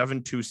when you're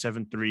 7'2",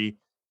 7'3",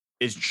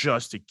 is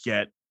just to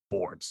get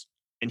boards.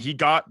 And he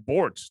got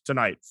boards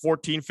tonight,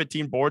 14,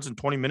 15 boards in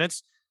 20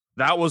 minutes.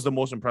 That was the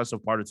most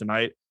impressive part of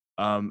tonight.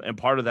 And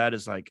part of that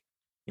is like,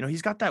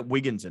 he's got that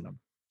Wiggins in him.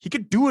 He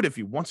could do it if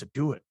he wants to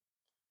do it.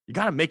 You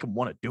got to make him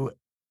want to do it.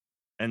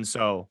 And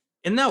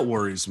that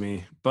worries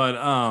me. But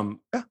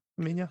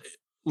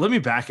let me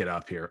back it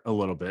up here a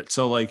little bit.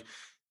 So like,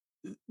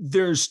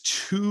 there's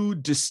two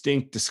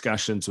distinct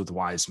discussions with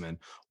Wiseman.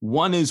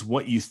 One is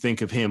what you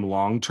think of him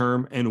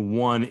long-term, and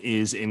one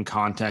is in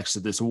context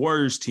of this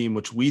Warriors team,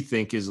 which we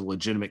think is a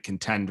legitimate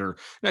contender.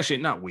 And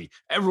actually, not we.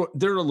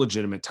 They're a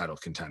legitimate title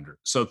contender.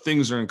 So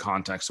things are in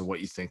context of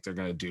what you think they're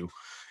going to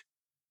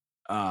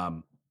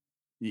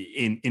do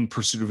in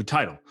pursuit of a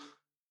title.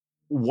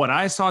 What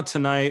I saw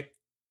tonight,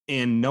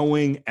 and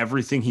knowing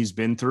everything he's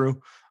been through,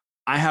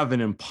 I have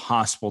an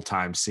impossible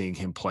time seeing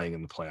him playing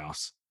in the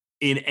playoffs.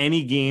 In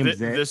any game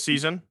this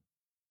season?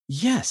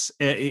 Yes.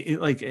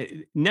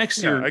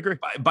 Next year, I agree.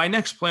 By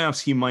next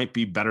playoffs, he might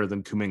be better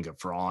than Kuminga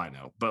for all I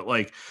know. But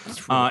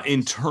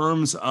in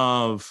terms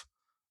of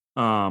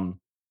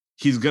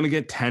he's going to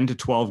get 10 to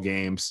 12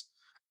 games,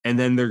 and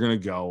then they're going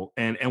to go.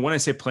 And when I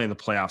say play in the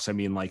playoffs, I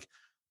mean like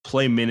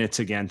play minutes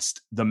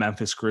against the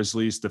Memphis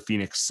Grizzlies, the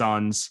Phoenix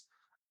Suns.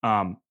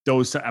 I'm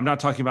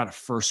not talking about a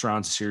first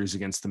round series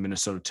against the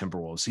Minnesota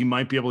Timberwolves. He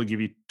might be able to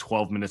give you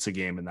 12 minutes a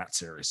game in that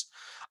series.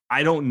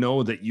 I don't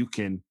know that he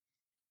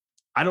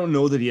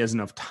has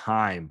enough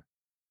time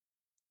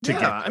to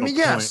get. I mean,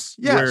 yes.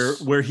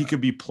 Where he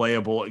could be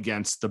playable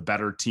against the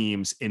better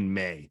teams in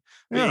May.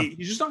 Yeah.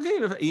 He's just not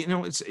getting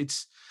enough.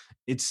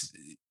 It's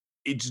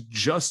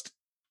just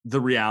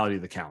the reality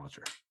of the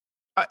calendar.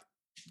 I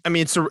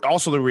mean, it's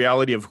also the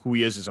reality of who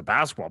he is as a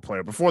basketball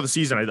player. Before the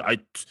season, I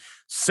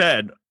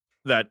said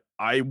that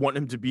I want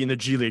him to be in the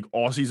G League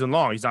all season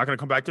long. He's not going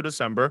to come back to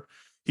December.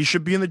 He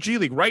should be in the G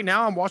League. Right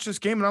now, I'm watching this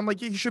game, and I'm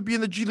like, he should be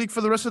in the G League for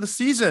the rest of the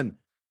season.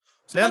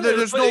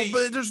 There's no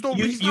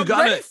he's not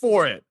ready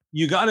for it.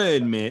 You got to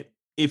admit,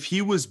 if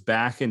he was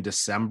back in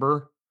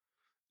December,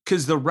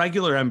 because the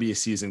regular NBA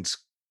season's,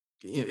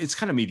 it's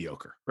kind of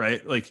mediocre,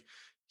 right? Like,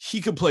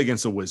 he could play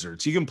against the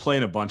Wizards. He can play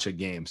in a bunch of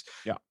games.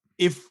 Yeah.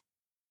 If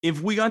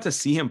we got to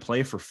see him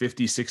play for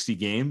 50, 60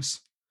 games,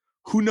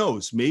 who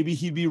knows? Maybe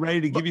he'd be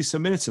ready to give you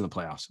some minutes in the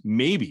playoffs.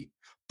 Maybe.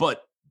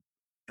 But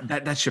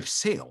that ship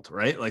sailed,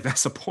 right? Like,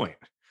 that's the point.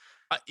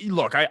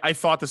 Look, I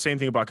thought the same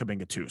thing about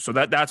Kuminga too. So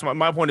that's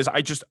my point is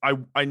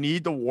I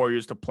need the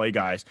Warriors to play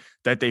guys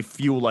that they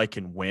feel like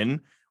can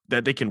win,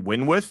 that they can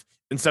win with,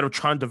 instead of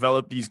trying to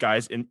develop these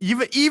guys. And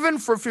even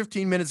for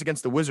 15 minutes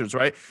against the Wizards,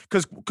 right?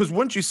 Because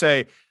wouldn't you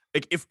say,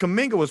 like, if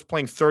Kuminga was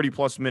playing 30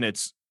 plus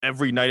minutes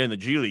every night in the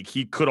G League,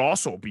 he could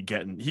also be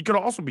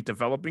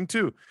developing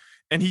too.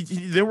 And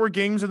there were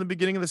games in the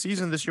beginning of the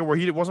season this year where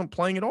he wasn't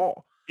playing at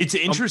all. It's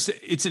interesting.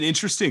 It's an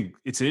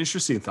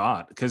interesting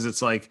thought, because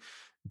it's like,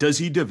 does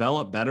he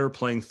develop better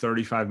playing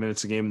 35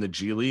 minutes a game in the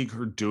G League,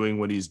 or doing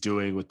what he's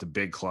doing with the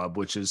big club,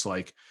 which is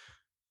like,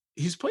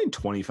 he's playing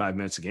 25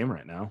 minutes a game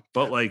right now,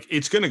 but like,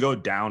 it's going to go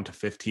down to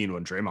 15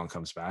 when Draymond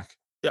comes back.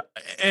 Yeah,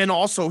 and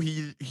also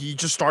he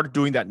just started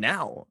doing that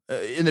now.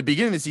 In the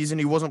beginning of the season,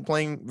 he wasn't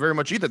playing very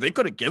much either. They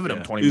could have given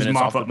him 20 He's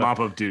minutes off the bench. mop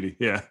up duty.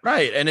 Yeah,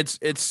 Right, and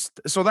it's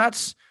so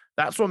that's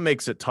what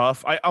makes it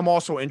tough. I'm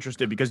also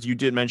interested because you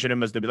did mention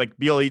him as the like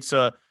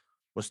Bielitsa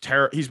was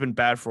terrible. He's been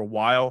bad for a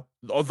while,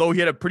 although he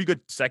had a pretty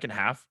good second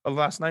half of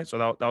last night. So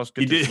that was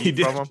good. He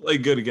did play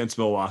good against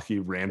Milwaukee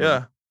randomly.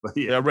 Yeah. But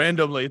yeah,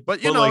 randomly.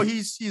 But you But, know, like-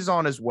 he's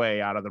on his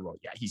way out of the road.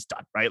 Yeah, he's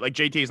done, right? Like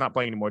JT is not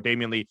playing anymore.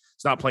 Damian Lee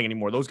is not playing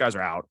anymore. Those guys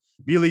are out.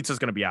 Bielitsa is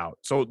going to be out.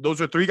 So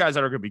those are three guys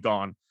that are going to be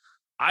gone.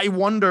 I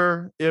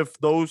wonder if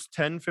those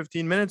 10,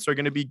 15 minutes are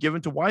going to be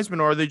given to Wiseman,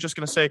 or are they just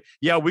going to say,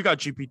 yeah, we got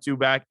GP2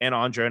 back and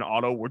Andre and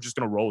Otto. We're just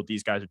going to roll with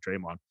these guys at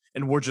Draymond.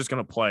 And we're just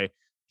going to play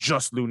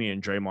just Looney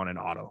and Draymond and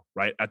Otto,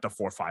 right? At the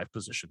 4-5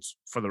 positions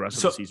for the rest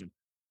of the season.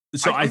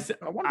 So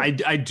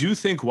I do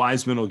think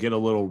Wiseman will get a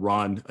little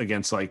run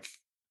against like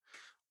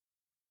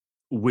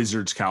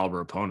Wizards caliber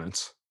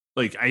opponents.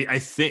 Like I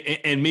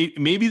think, and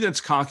maybe that's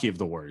cocky of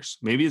the Warriors.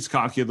 Maybe it's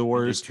cocky of the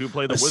Warriors to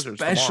play the Wizards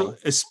tomorrow.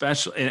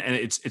 Especially, and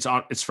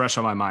it's fresh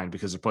on my mind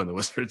because they're playing the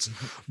Wizards.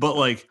 But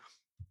like,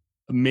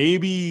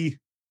 maybe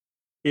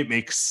it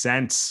makes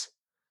sense.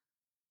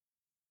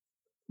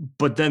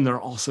 But then they're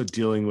also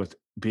dealing with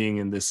being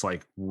in this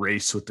like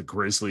race with the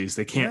Grizzlies.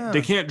 They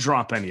can't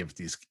drop any of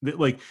these.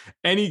 Like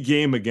any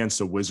game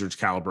against a Wizards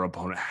caliber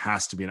opponent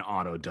has to be an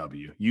auto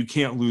W. You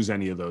can't lose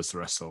any of those the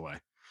rest of the way.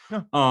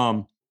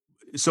 Yeah.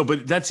 So,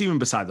 but that's even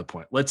beside the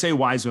point. Let's say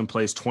Wiseman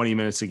plays 20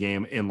 minutes a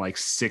game in like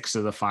 6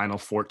 of the final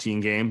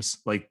 14 games.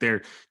 Like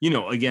they're,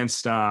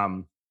 against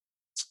the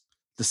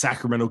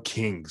Sacramento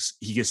Kings,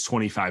 he gets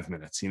 25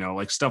 minutes,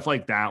 like stuff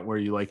like that, where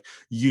you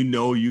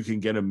you can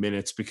get him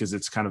minutes because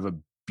it's kind of a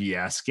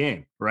BS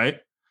game. Right.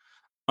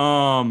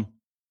 I'm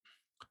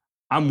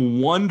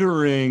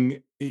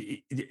wondering,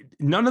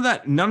 none of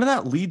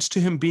that leads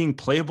to him being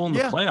playable in the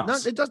playoffs. No,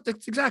 it does.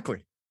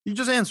 Exactly. You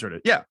just answered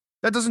it. Yeah.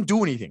 That doesn't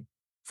do anything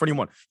for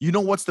anyone. You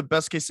know what's the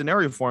best case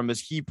scenario for him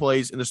is he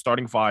plays in the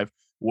starting 5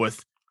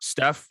 with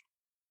Steph,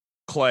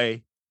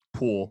 Clay,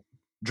 Poole,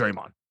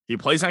 Draymond. He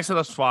plays next to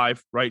those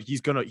 5, right?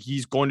 He's going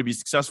to be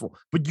successful.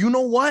 But you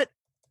know what?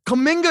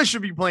 Kuminga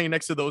should be playing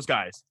next to those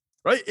guys,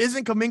 right?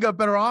 Isn't Kuminga a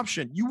better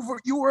option? You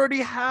already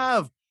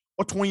have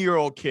a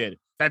 20-year-old kid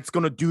that's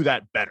going to do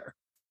that better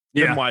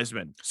than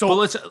Wiseman. So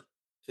I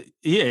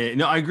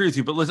agree with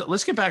you. But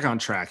let's get back on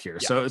track here.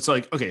 Yeah. So it's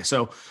like, okay,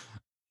 so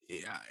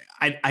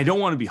I don't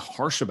want to be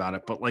harsh about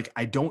it, but like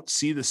I don't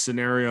see the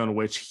scenario in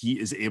which he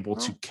is able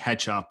to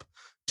catch up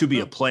to be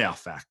a playoff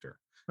factor.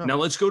 Now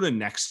let's go to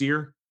next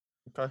year.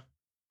 Okay.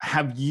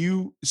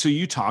 So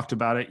you talked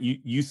about it.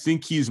 You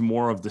think he's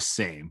more of the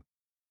same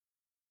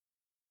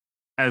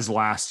as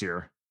last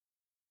year.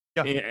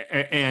 Yeah.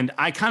 And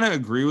I kind of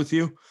agree with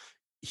you.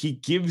 He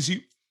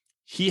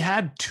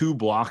had 2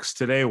 blocks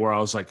today where I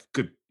was like,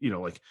 good,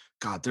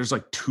 God, there's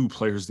like 2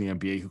 players in the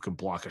NBA who can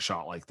block a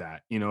shot like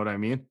that. You know what I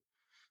mean?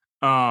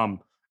 And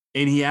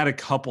he had a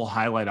couple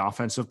highlight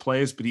offensive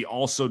plays, but he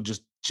also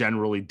just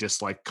generally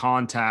disliked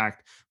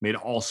contact, made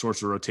all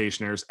sorts of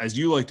rotation errors. As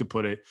you like to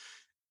put it,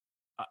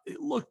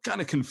 it looked kind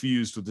of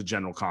confused with the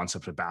general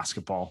concept of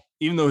basketball.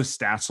 Even though his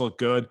stats look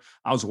good,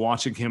 I was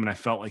watching him and I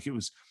felt like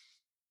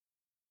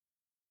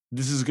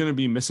this is going to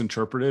be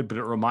misinterpreted, but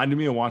it reminded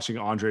me of watching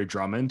Andre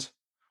Drummond,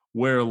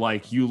 where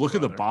like you look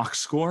at the box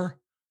score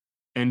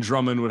and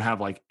Drummond would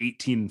have like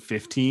 18 and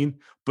 15.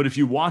 But if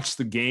you watch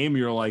the game,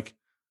 you're like,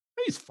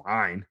 he's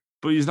fine,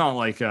 but he's not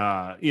like,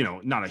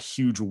 not a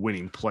huge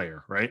winning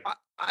player, right?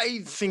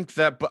 I think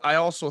that, but I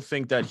also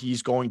think that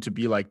he's going to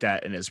be like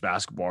that in his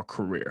basketball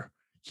career.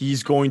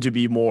 He's going to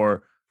be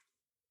more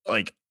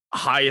like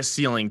highest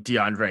ceiling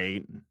DeAndre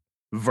Ayton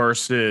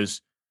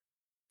versus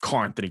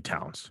Karl Anthony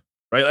Towns,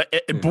 right?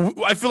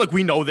 I feel like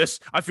we know this.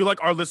 I feel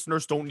like our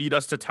listeners don't need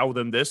us to tell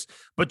them this,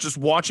 but just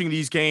watching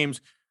these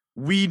games,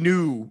 we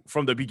knew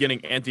from the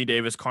beginning, Anthony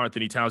Davis, Karl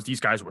Anthony Towns,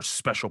 these guys were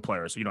special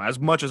players. As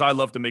much as I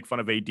love to make fun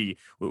of AD, he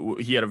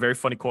had a very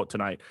funny quote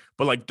tonight.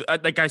 But like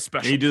that guy's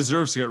special. He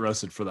deserves to get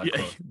roasted for that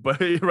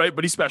quote.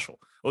 But he's special.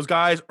 Those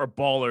guys are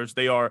ballers.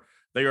 They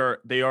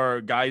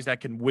are guys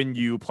that can win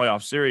you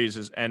playoff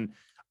series. And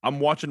I'm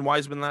watching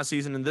Wiseman last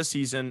season and this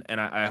season, and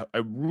I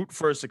root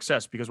for his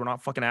success because we're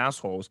not fucking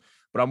assholes.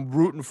 But I'm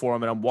rooting for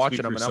him, and I'm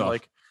watching him, and I'm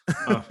like.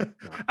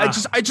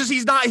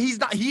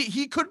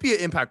 He could be an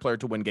impact player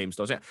to win games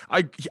though.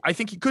 I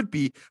think he could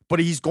be, but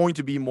he's going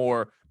to be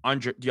more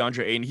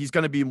DeAndre Ayton. He's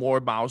going to be more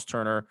Miles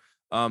Turner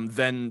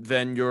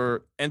than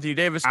your Anthony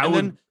Davis.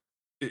 I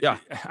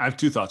have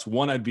 2 thoughts.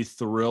 One, I'd be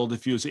thrilled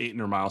if he was Ayton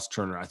or Miles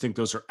Turner. I think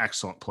those are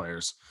excellent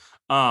players.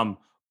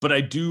 But I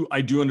do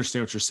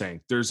understand what you're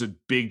saying. There's a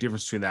big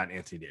difference between that and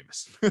Anthony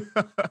Davis.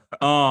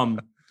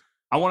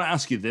 I want to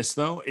ask you this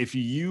though. If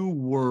you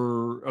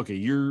were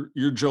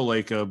you're Joe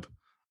Lacob.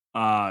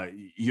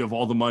 You have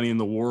all the money in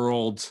the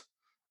world.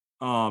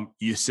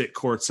 You sit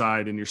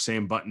courtside in your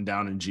same button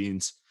down and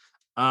jeans.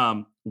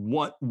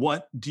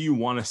 What do you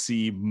want to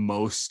see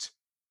most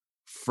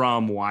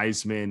from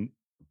Wiseman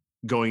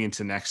going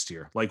into next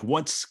year? Like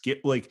what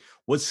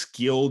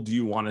skill do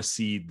you want to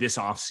see this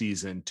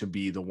offseason to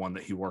be the one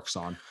that he works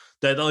on?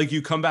 That like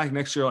you come back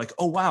next year, like,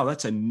 oh wow,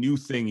 that's a new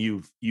thing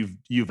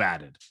you've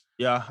added.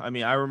 Yeah, I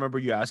mean, I remember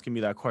you asking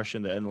me that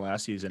question at the end of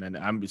last season, and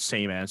I'm the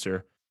same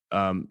answer.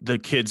 The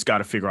kid's got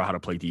to figure out how to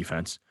play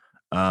defense.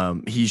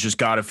 He's just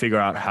got to figure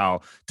out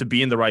how to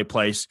be in the right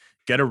place,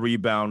 get a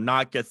rebound,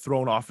 not get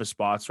thrown off his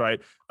spots,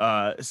 right?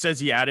 It says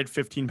he added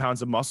 15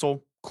 pounds of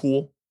muscle.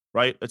 Cool,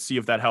 right? Let's see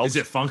if that helps. Is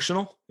it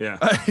functional? Yeah.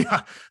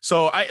 Yeah.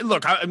 So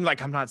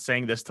I'm not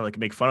saying this to like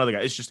make fun of the guy.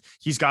 It's just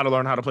he's got to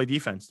learn how to play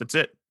defense. That's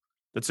it.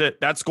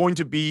 That's going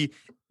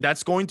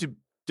to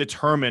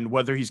determine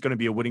whether he's going to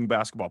be a winning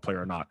basketball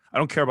player or not. I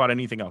don't care about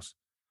anything else.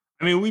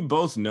 I mean, we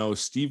both know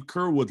Steve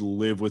Kerr would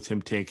live with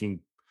him taking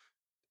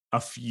a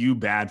few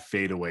bad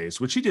fadeaways,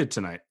 which he did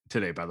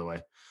today, by the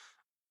way.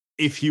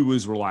 If he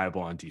was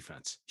reliable on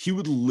defense, he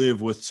would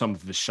live with some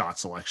of his shot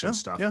selection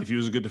stuff. If he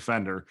was a good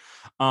defender.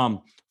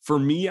 For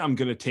me, I'm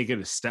going to take it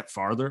a step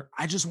farther.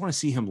 I just want to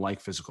see him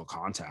like physical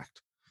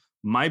contact.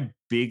 My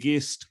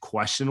biggest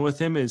question with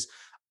him is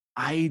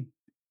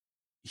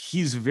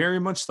he's very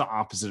much the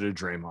opposite of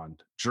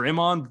Draymond.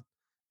 Draymond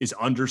is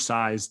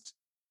undersized,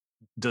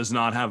 does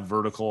not have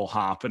vertical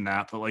hop and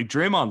that, but like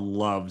Draymond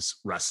loves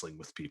wrestling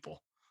with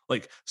people.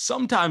 Like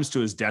sometimes to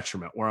his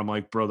detriment, where I'm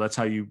like, bro, that's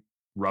how you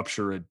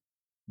rupture a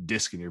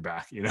disc in your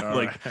back,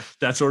 like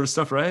that sort of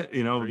stuff, right?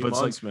 But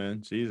it's like,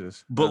 man,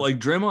 Jesus. But like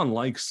Draymond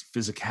likes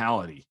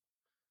physicality.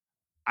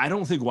 I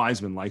don't think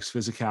Wiseman likes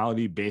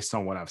physicality based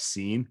on what I've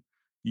seen.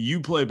 You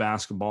play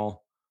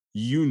basketball,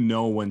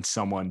 when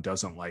someone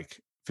doesn't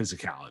like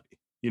physicality.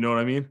 You know what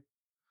I mean?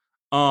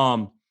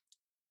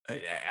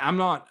 I'm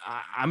not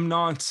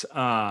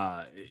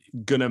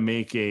gonna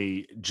make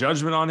a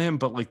judgment on him,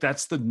 but like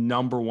that's the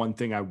number one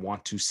thing I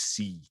want to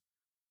see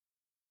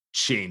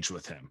change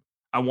with him.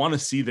 I want to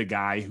see the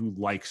guy who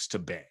likes to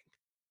bang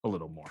a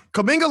little more.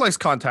 Kuminga likes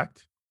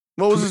contact.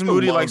 Moses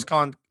Moody likes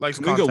contact.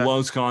 Kuminga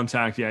loves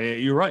contact. Yeah,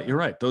 you're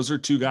right. Those are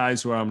two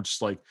guys where I'm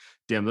just like,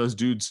 damn, those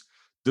dudes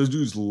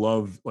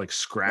love like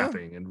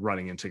scrapping and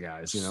running into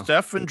guys.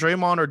 Steph and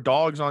Draymond are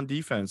dogs on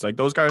defense. Like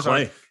those guys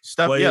are.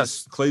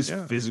 Clay's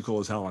physical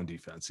as hell on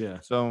defense. Yeah.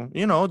 So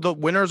the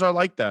winners are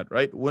like that,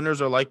 right?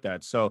 Winners are like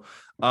that. So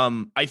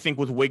I think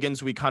with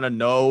Wiggins, we kind of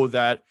know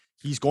that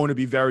he's going to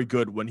be very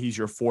good when he's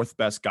your fourth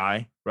best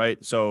guy, right?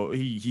 So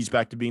he's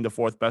back to being the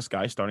fourth best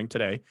guy starting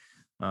today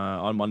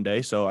on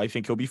Monday. So I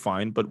think he'll be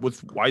fine. But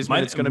with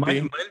Wiseman, it's going to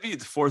be might be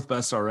the fourth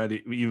best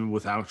already, even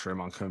without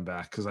Draymond coming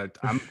back. Because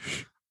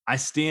I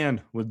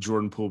stand with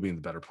Jordan Poole being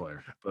the better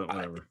player. But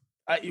whatever.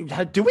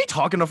 Do we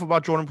talk enough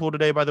about Jordan Poole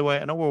today? By the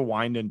way, I know we're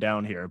winding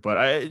down here,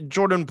 but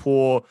Jordan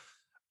Poole,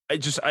 it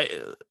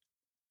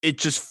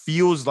just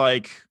feels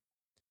like.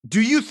 Do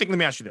you think? Let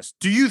me ask you this: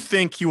 do you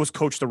think he was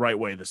coached the right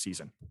way this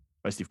season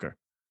by Steve Kerr?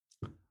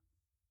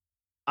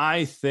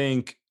 I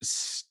think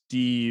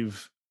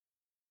Steve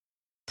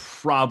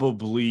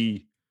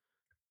probably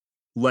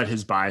let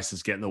his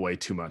biases get in the way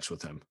too much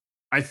with him.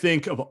 I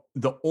think of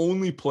the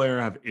only player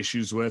I have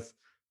issues with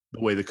the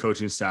way the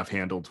coaching staff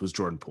handled was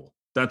Jordan Poole.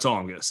 That's all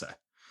I'm going to say.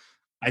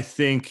 I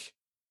think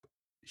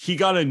he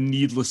got a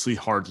needlessly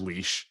hard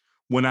leash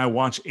when I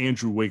watch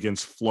Andrew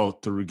Wiggins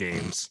float through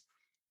games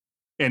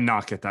and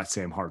not get that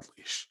same hard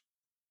leash.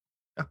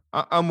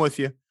 I'm with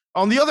you.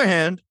 On the other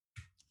hand,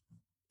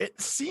 it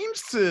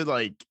seems to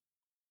like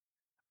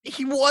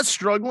he was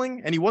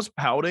struggling and he was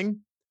pouting,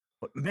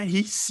 but man,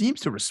 he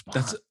seems to respond.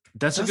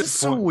 That's a good point.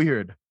 So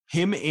weird.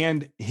 Him.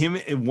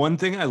 One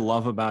thing I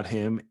love about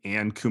him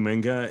and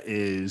Kuminga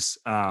is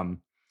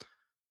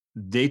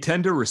they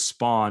tend to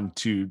respond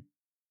to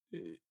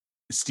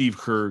Steve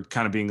Kerr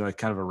kind of being like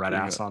kind of a red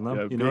ass on them.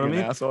 Yeah, you know what I mean?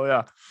 Asshole,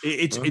 yeah.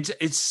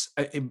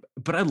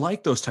 But I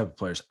like those type of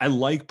players. I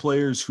like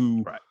players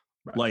who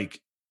like,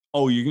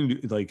 oh, you're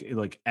going to do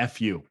like F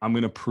you. I'm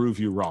going to prove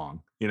you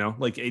wrong.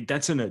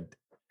 That's an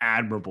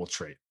admirable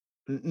trait.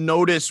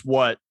 Notice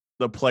what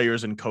the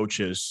players and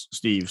coaches,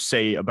 Steve,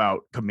 say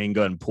about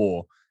Kuminga and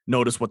Poole.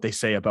 Notice what they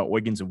say about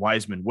Wiggins and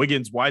Wiseman.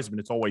 Wiseman,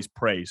 it's always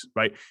praise,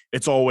 right?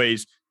 It's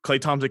always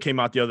Klay Thompson came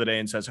out the other day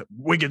and says,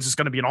 Wiggins is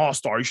going to be an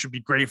all-star. You should be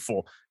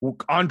grateful.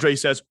 Andre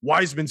says,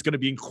 Wiseman's going to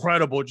be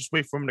incredible. Just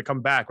wait for him to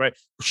come back, right?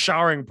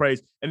 Showering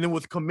praise. And then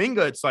with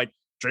Kuminga, it's like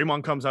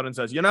Draymond comes out and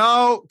says,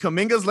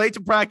 Kuminga's late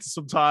to practice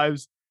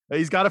sometimes.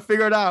 He's got to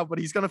figure it out, but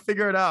he's going to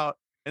figure it out.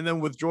 And then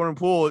with Jordan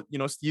Poole,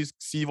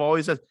 Steve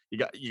always says, you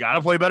got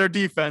to play better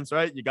defense,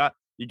 right? You got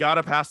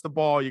to pass the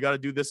ball. You got to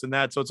do this and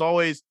that. So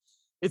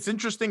it's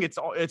interesting.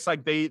 It's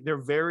like they're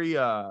very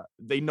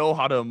they know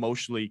how to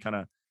emotionally kind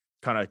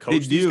of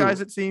coach these guys,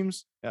 it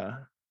seems. Yeah.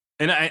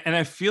 And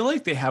I feel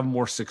like they have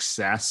more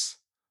success.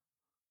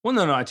 Well,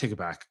 no, I take it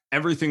back.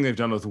 Everything they've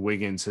done with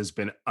Wiggins has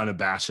been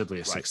unabashedly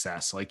a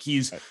success. Like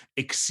he's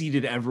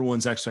exceeded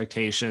everyone's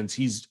expectations.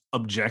 He's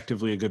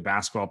objectively a good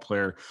basketball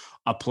player,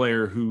 a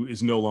player who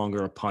is no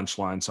longer a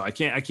punchline. So I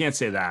can't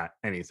say that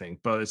anything,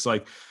 but it's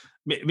like,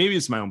 maybe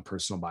it's my own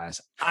personal bias.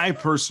 I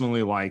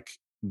personally like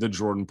the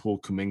Jordan Poole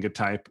Kuminga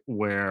type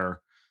where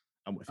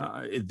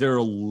they're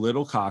a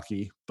little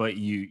cocky, but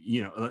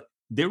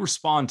they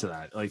respond to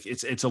that. Like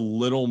it's a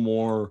little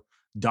more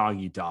dog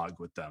eat dog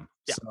with them.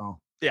 Yeah. So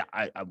yeah,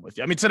 I'm with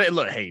you. I mean,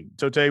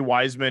 today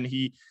Wiseman,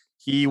 he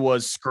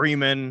was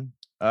screaming.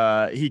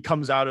 He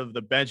comes out of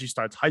the bench, he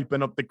starts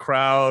hyping up the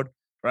crowd,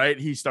 right?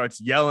 He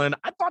starts yelling.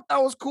 I thought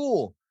that was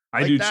cool.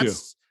 I do too.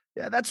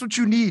 Yeah, that's what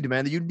you need,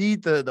 man. You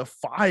need the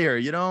fire.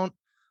 You don't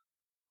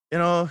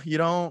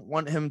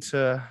want him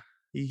to.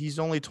 He's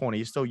only 20.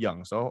 He's still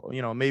young, so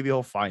maybe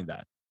he'll find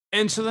that.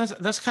 And so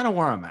that's kind of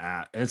where I'm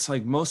at. It's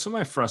like most of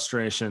my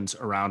frustrations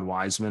around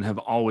Wiseman have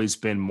always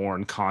been more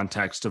in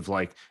context of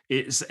like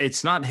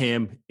it's not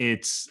him.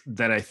 It's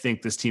that I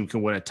think this team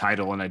can win a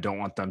title, and I don't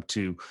want them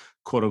to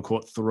quote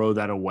unquote throw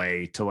that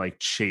away to like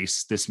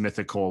chase this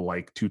mythical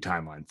like 2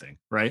 timeline thing,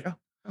 right? Yeah.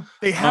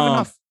 They have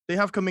enough. They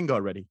have Kuminga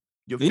already.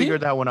 You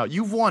figured that one out.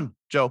 You've won,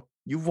 Joe.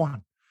 You've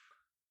won.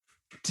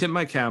 Tip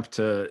my cap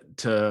to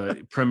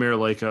Premier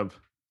Lakeup,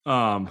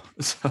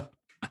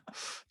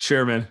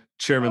 Chairman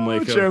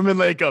Lakeup. Chairman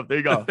Lakeup. There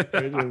you go.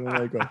 Chairman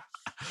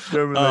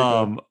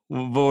Lakeup.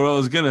 But what I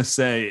was gonna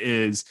say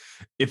is,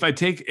 if I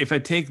take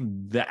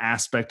the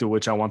aspect of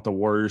which I want the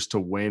Warriors to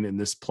win in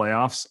this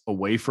playoffs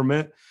away from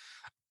it,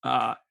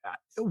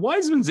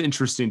 Wiseman's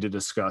interesting to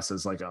discuss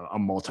as like a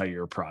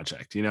multi-year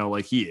project,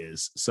 like he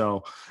is.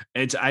 So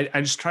I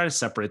just try to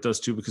separate those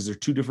two because they're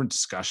two different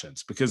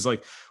discussions. Because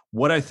like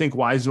what I think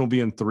Wiseman will be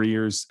in 3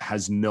 years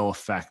has no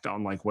effect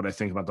on like what I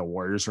think about the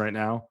Warriors right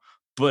now.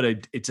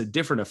 But it's a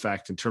different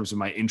effect in terms of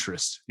my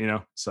interest,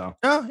 So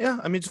yeah.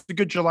 I mean, it's a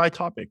good July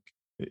topic,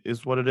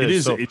 is what it is. It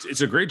is. So,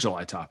 it's a great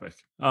July topic.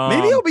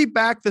 Maybe he'll be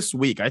back this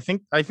week. I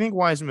think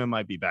Wiseman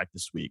might be back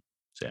this week,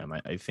 Sam.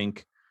 I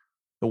think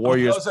the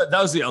Warriors.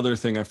 That was the other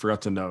thing I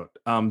forgot to note.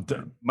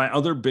 My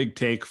other big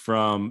take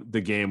from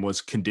the game was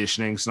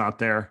conditioning's not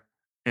there,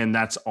 and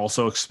that's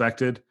also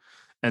expected.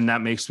 And that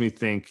makes me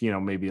think,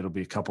 maybe it'll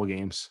be a couple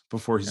games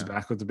before he's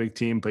back with the big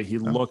team. But he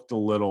looked a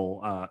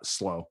little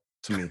slow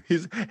to me.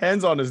 His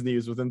hands on his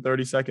knees within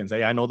 30 seconds.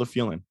 Hey, I know the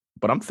feeling,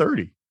 but I'm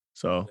 30.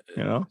 So,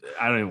 I don't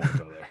even want to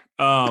go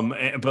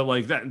there. But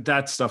like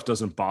that stuff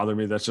doesn't bother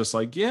me. That's just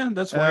like,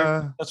 that's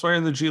why you're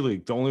in the G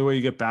League. The only way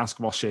you get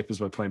basketball shape is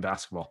by playing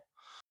basketball.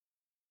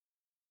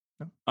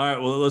 All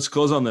right, well, let's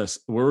close on this.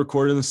 We're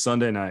recording this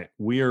Sunday night.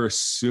 We are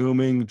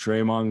assuming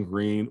Draymond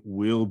Green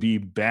will be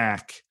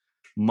back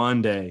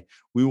Monday.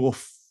 We will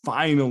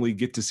finally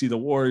get to see the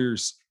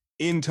Warriors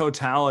in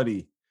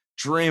totality.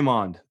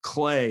 Draymond,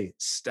 Clay,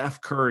 Steph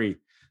Curry,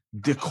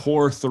 the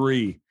core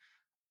 3.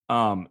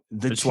 The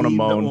just team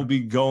that will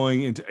be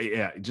going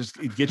into just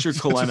get your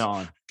Kalena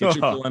on. Get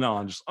your Kalena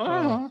on. Just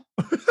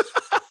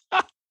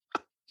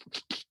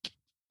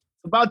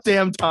It's about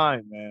damn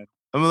time, man.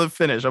 I'm gonna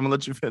finish. I'm gonna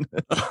let you finish.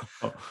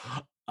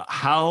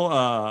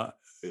 How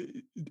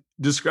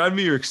describe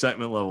me your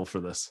excitement level for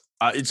this?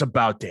 It's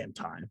about damn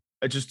time.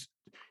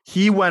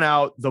 He went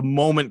out the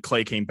moment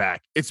Clay came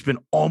back. It's been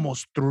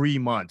almost 3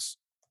 months.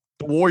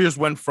 The Warriors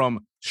went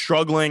from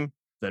struggling,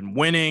 then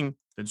winning,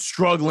 then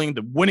struggling,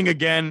 then winning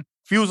again.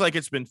 Feels like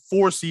it's been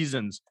 4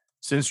 seasons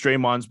since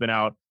Draymond's been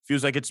out.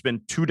 Feels like it's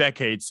been 2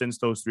 decades since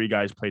those 3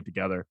 guys played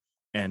together.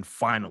 And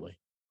finally,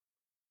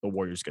 the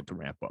Warriors get to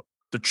ramp up.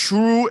 The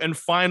true and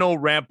final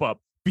ramp up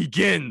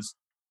begins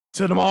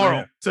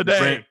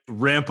today.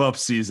 Ramp up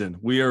season.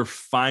 We are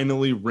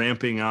finally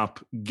ramping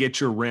up. Get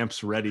your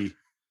ramps ready.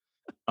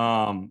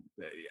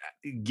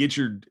 Get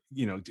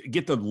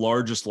the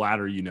largest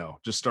ladder,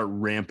 just start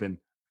ramping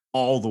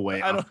all the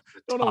way up.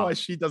 I don't know why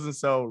she doesn't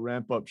sell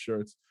ramp up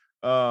shirts.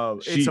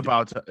 It's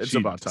about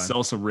time.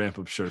 Sell some ramp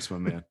up shirts, my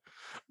man.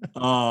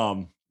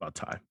 About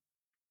time.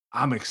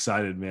 I'm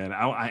excited, man.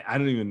 I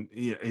don't even.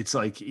 It's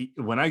like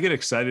when I get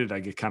excited, I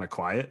get kind of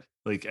quiet.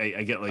 Like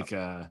I get like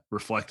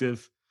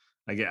reflective.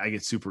 I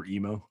get super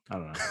emo. I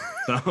don't know.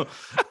 So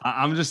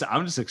I'm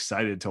just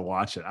excited to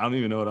watch it. I don't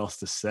even know what else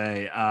to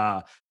say.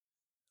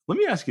 Let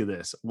me ask you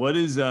this: what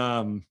is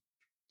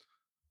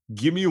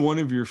give me one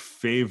of your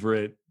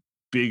favorite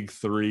big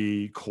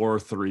 3, core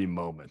 3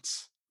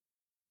 moments?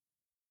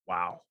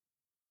 Wow.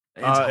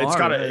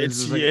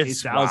 It's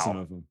 8,000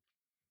 of them.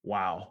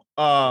 Wow.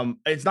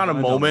 It's not a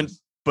moment,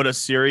 but a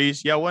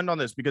series. Yeah, I went on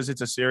this because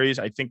it's a series.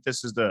 I think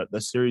this is the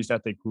series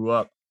that they grew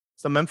up.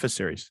 It's the Memphis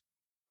series.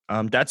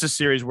 That's a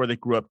series where they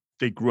grew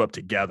up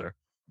together.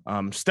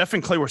 Steph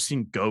and Clay were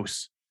seeing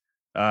ghosts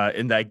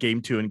in that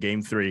game 2 and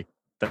game 3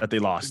 that they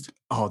lost.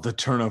 Oh, the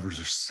turnovers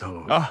are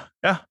so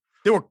yeah.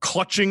 They were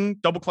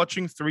double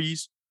clutching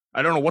threes.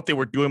 I don't know what they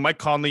were doing. Mike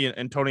Conley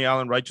and Tony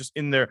Allen, right? Just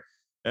in there.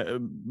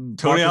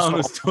 Tony Allen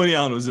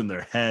was in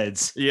their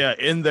heads. Yeah,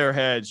 in their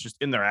heads, just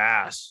in their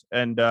ass.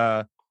 And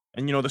the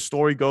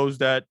story goes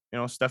that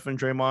Steph and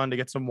Draymond, they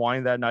get some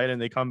wine that night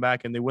and they come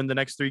back and they win the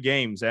next 3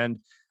 games. And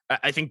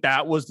I think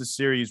that was the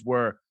series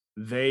where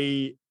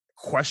they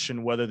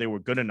questioned whether they were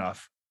good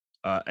enough.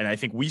 And I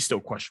think we still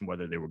question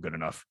whether they were good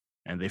enough.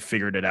 And they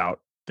figured it out.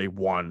 They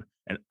won.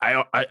 And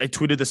I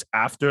tweeted this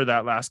after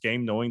that last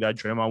game, knowing that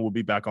Draymond will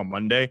be back on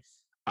Monday.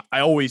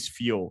 I always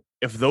feel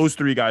if those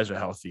 3 guys are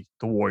healthy,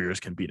 the Warriors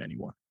can beat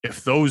anyone.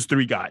 If those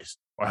 3 guys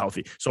are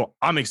healthy. So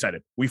I'm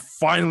excited. We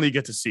finally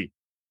get to see,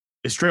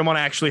 is Draymond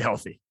actually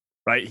healthy?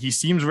 right? He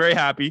seems very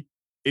happy.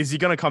 Is he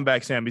going to come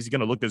back, Sam? Is he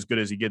going to look as good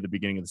as he did at the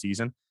beginning of the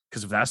season?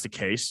 Because if that's the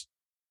case,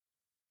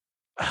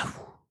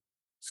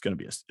 it's going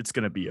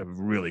to be a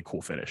really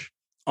cool finish.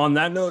 On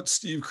that note,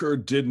 Steve Kerr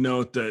did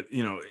note that,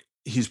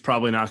 he's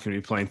probably not going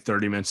to be playing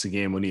 30 minutes a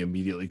game when he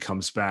immediately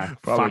comes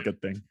back. Probably a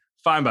good thing.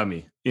 Fine by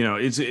me.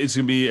 It's going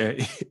to be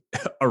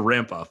a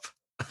ramp up.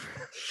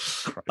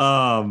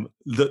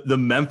 The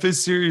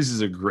Memphis series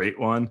is a great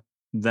one.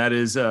 That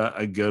is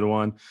a good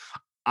one.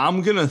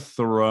 I'm going to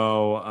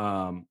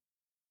throw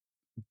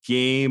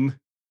game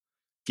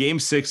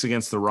 6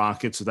 against the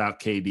Rockets without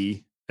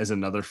KD as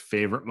another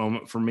favorite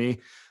moment for me.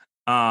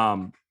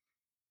 Obviously,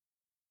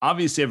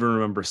 everyone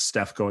remembers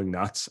Steph going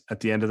nuts at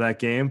the end of that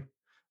game,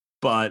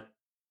 but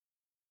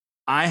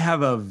I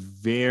have a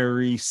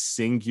very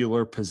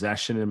singular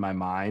possession in my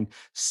mind.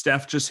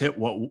 Steph just hit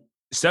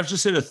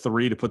a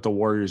 3 to put the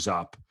Warriors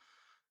up,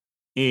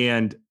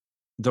 and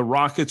the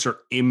Rockets are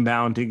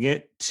inbounding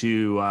it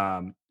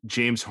to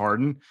James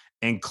Harden,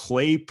 and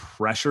Clay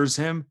pressures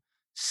him,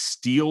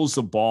 steals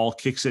the ball,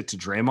 kicks it to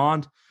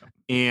Draymond.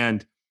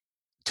 And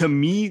to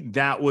me,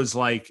 that was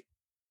the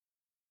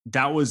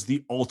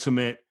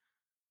ultimate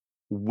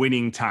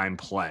winning time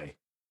play.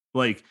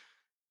 Like,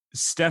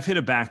 Steph hit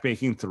a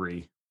back-making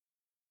 3.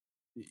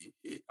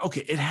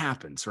 Okay, it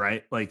happens,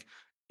 right? Like,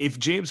 if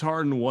James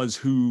Harden was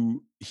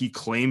who he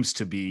claims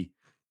to be,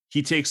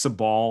 he takes the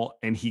ball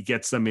and he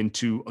gets them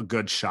into a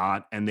good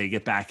shot and they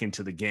get back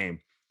into the game.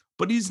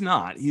 But he's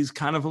not. He's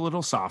kind of a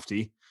little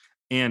softy.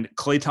 And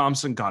Klay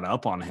Thompson got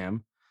up on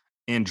him,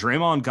 and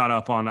Draymond got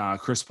up on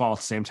Chris Paul at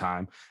the same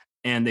time,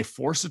 and they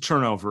forced a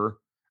turnover.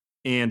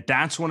 And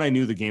that's when I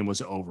knew the game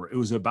was over. It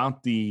was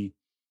about the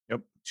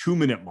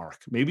 2-minute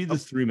mark, maybe the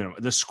 3-minute.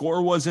 The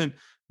score wasn't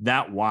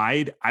that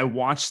wide. I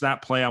watched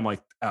that play. I'm like,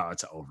 oh,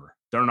 it's over.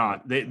 They're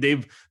not.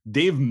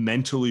 They've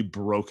mentally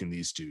broken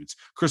these dudes.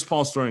 Chris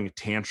Paul's throwing a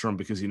tantrum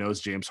because he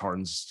knows James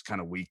Harden's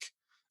kind of weak.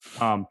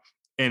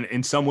 And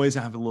in some ways,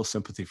 I have a little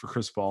sympathy for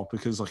Chris Paul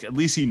because, like, at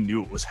least he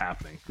knew it was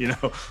happening. He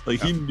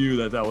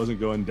knew that wasn't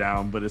going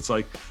down. But it's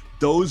like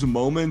those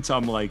moments.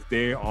 I'm like,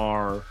 they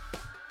are.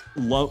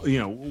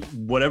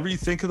 Whatever you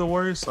think of the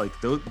Warriors, like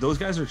those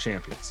guys are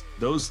champions.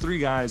 Those 3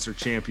 guys are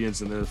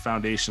champions, and they're the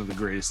foundation of the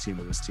greatest team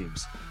in this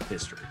team's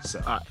history.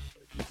 So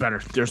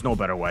better. There's no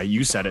better way.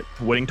 You said it.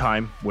 Winning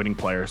time, winning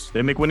players.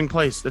 They make winning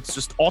plays. That's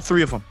just all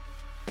 3 of them.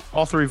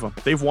 All 3 of them.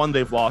 They've won.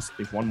 They've lost.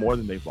 They've won more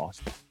than they've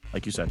lost.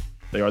 Like you said,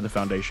 they are the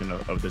foundation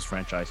of this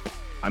franchise.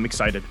 I'm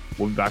excited.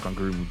 We'll be back on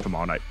Green Room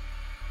tomorrow night.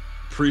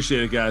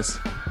 Appreciate it, guys.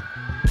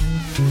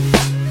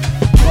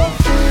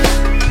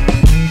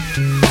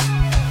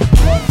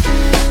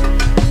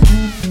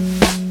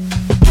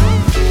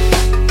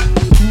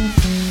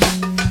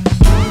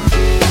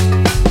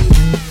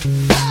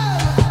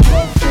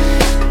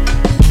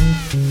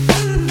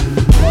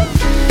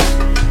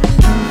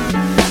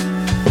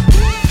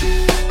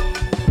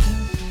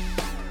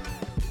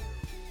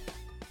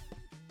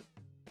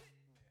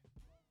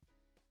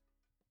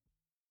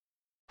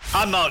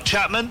 I'm Mark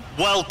Chapman.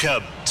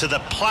 Welcome to the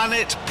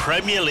Planet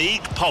Premier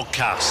League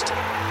podcast.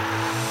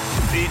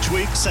 Each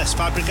week, Cesc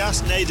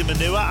Fabregas, Nader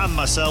Manua and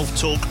myself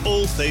talk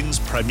all things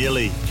Premier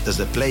League. As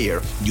a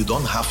player, you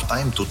don't have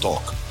time to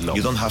talk. No.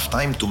 You don't have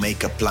time to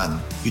make a plan.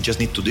 You just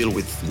need to deal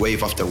with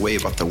wave after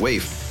wave after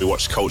wave. We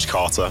watched Coach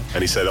Carter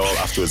and he said,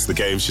 afterwards, the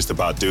game's just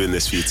about doing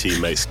this for your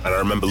teammates. And I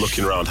remember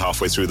looking around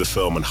halfway through the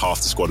film and half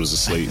the squad was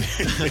asleep.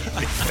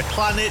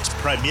 Planet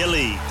Premier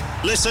League.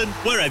 Listen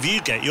wherever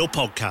you get your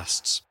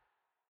podcasts.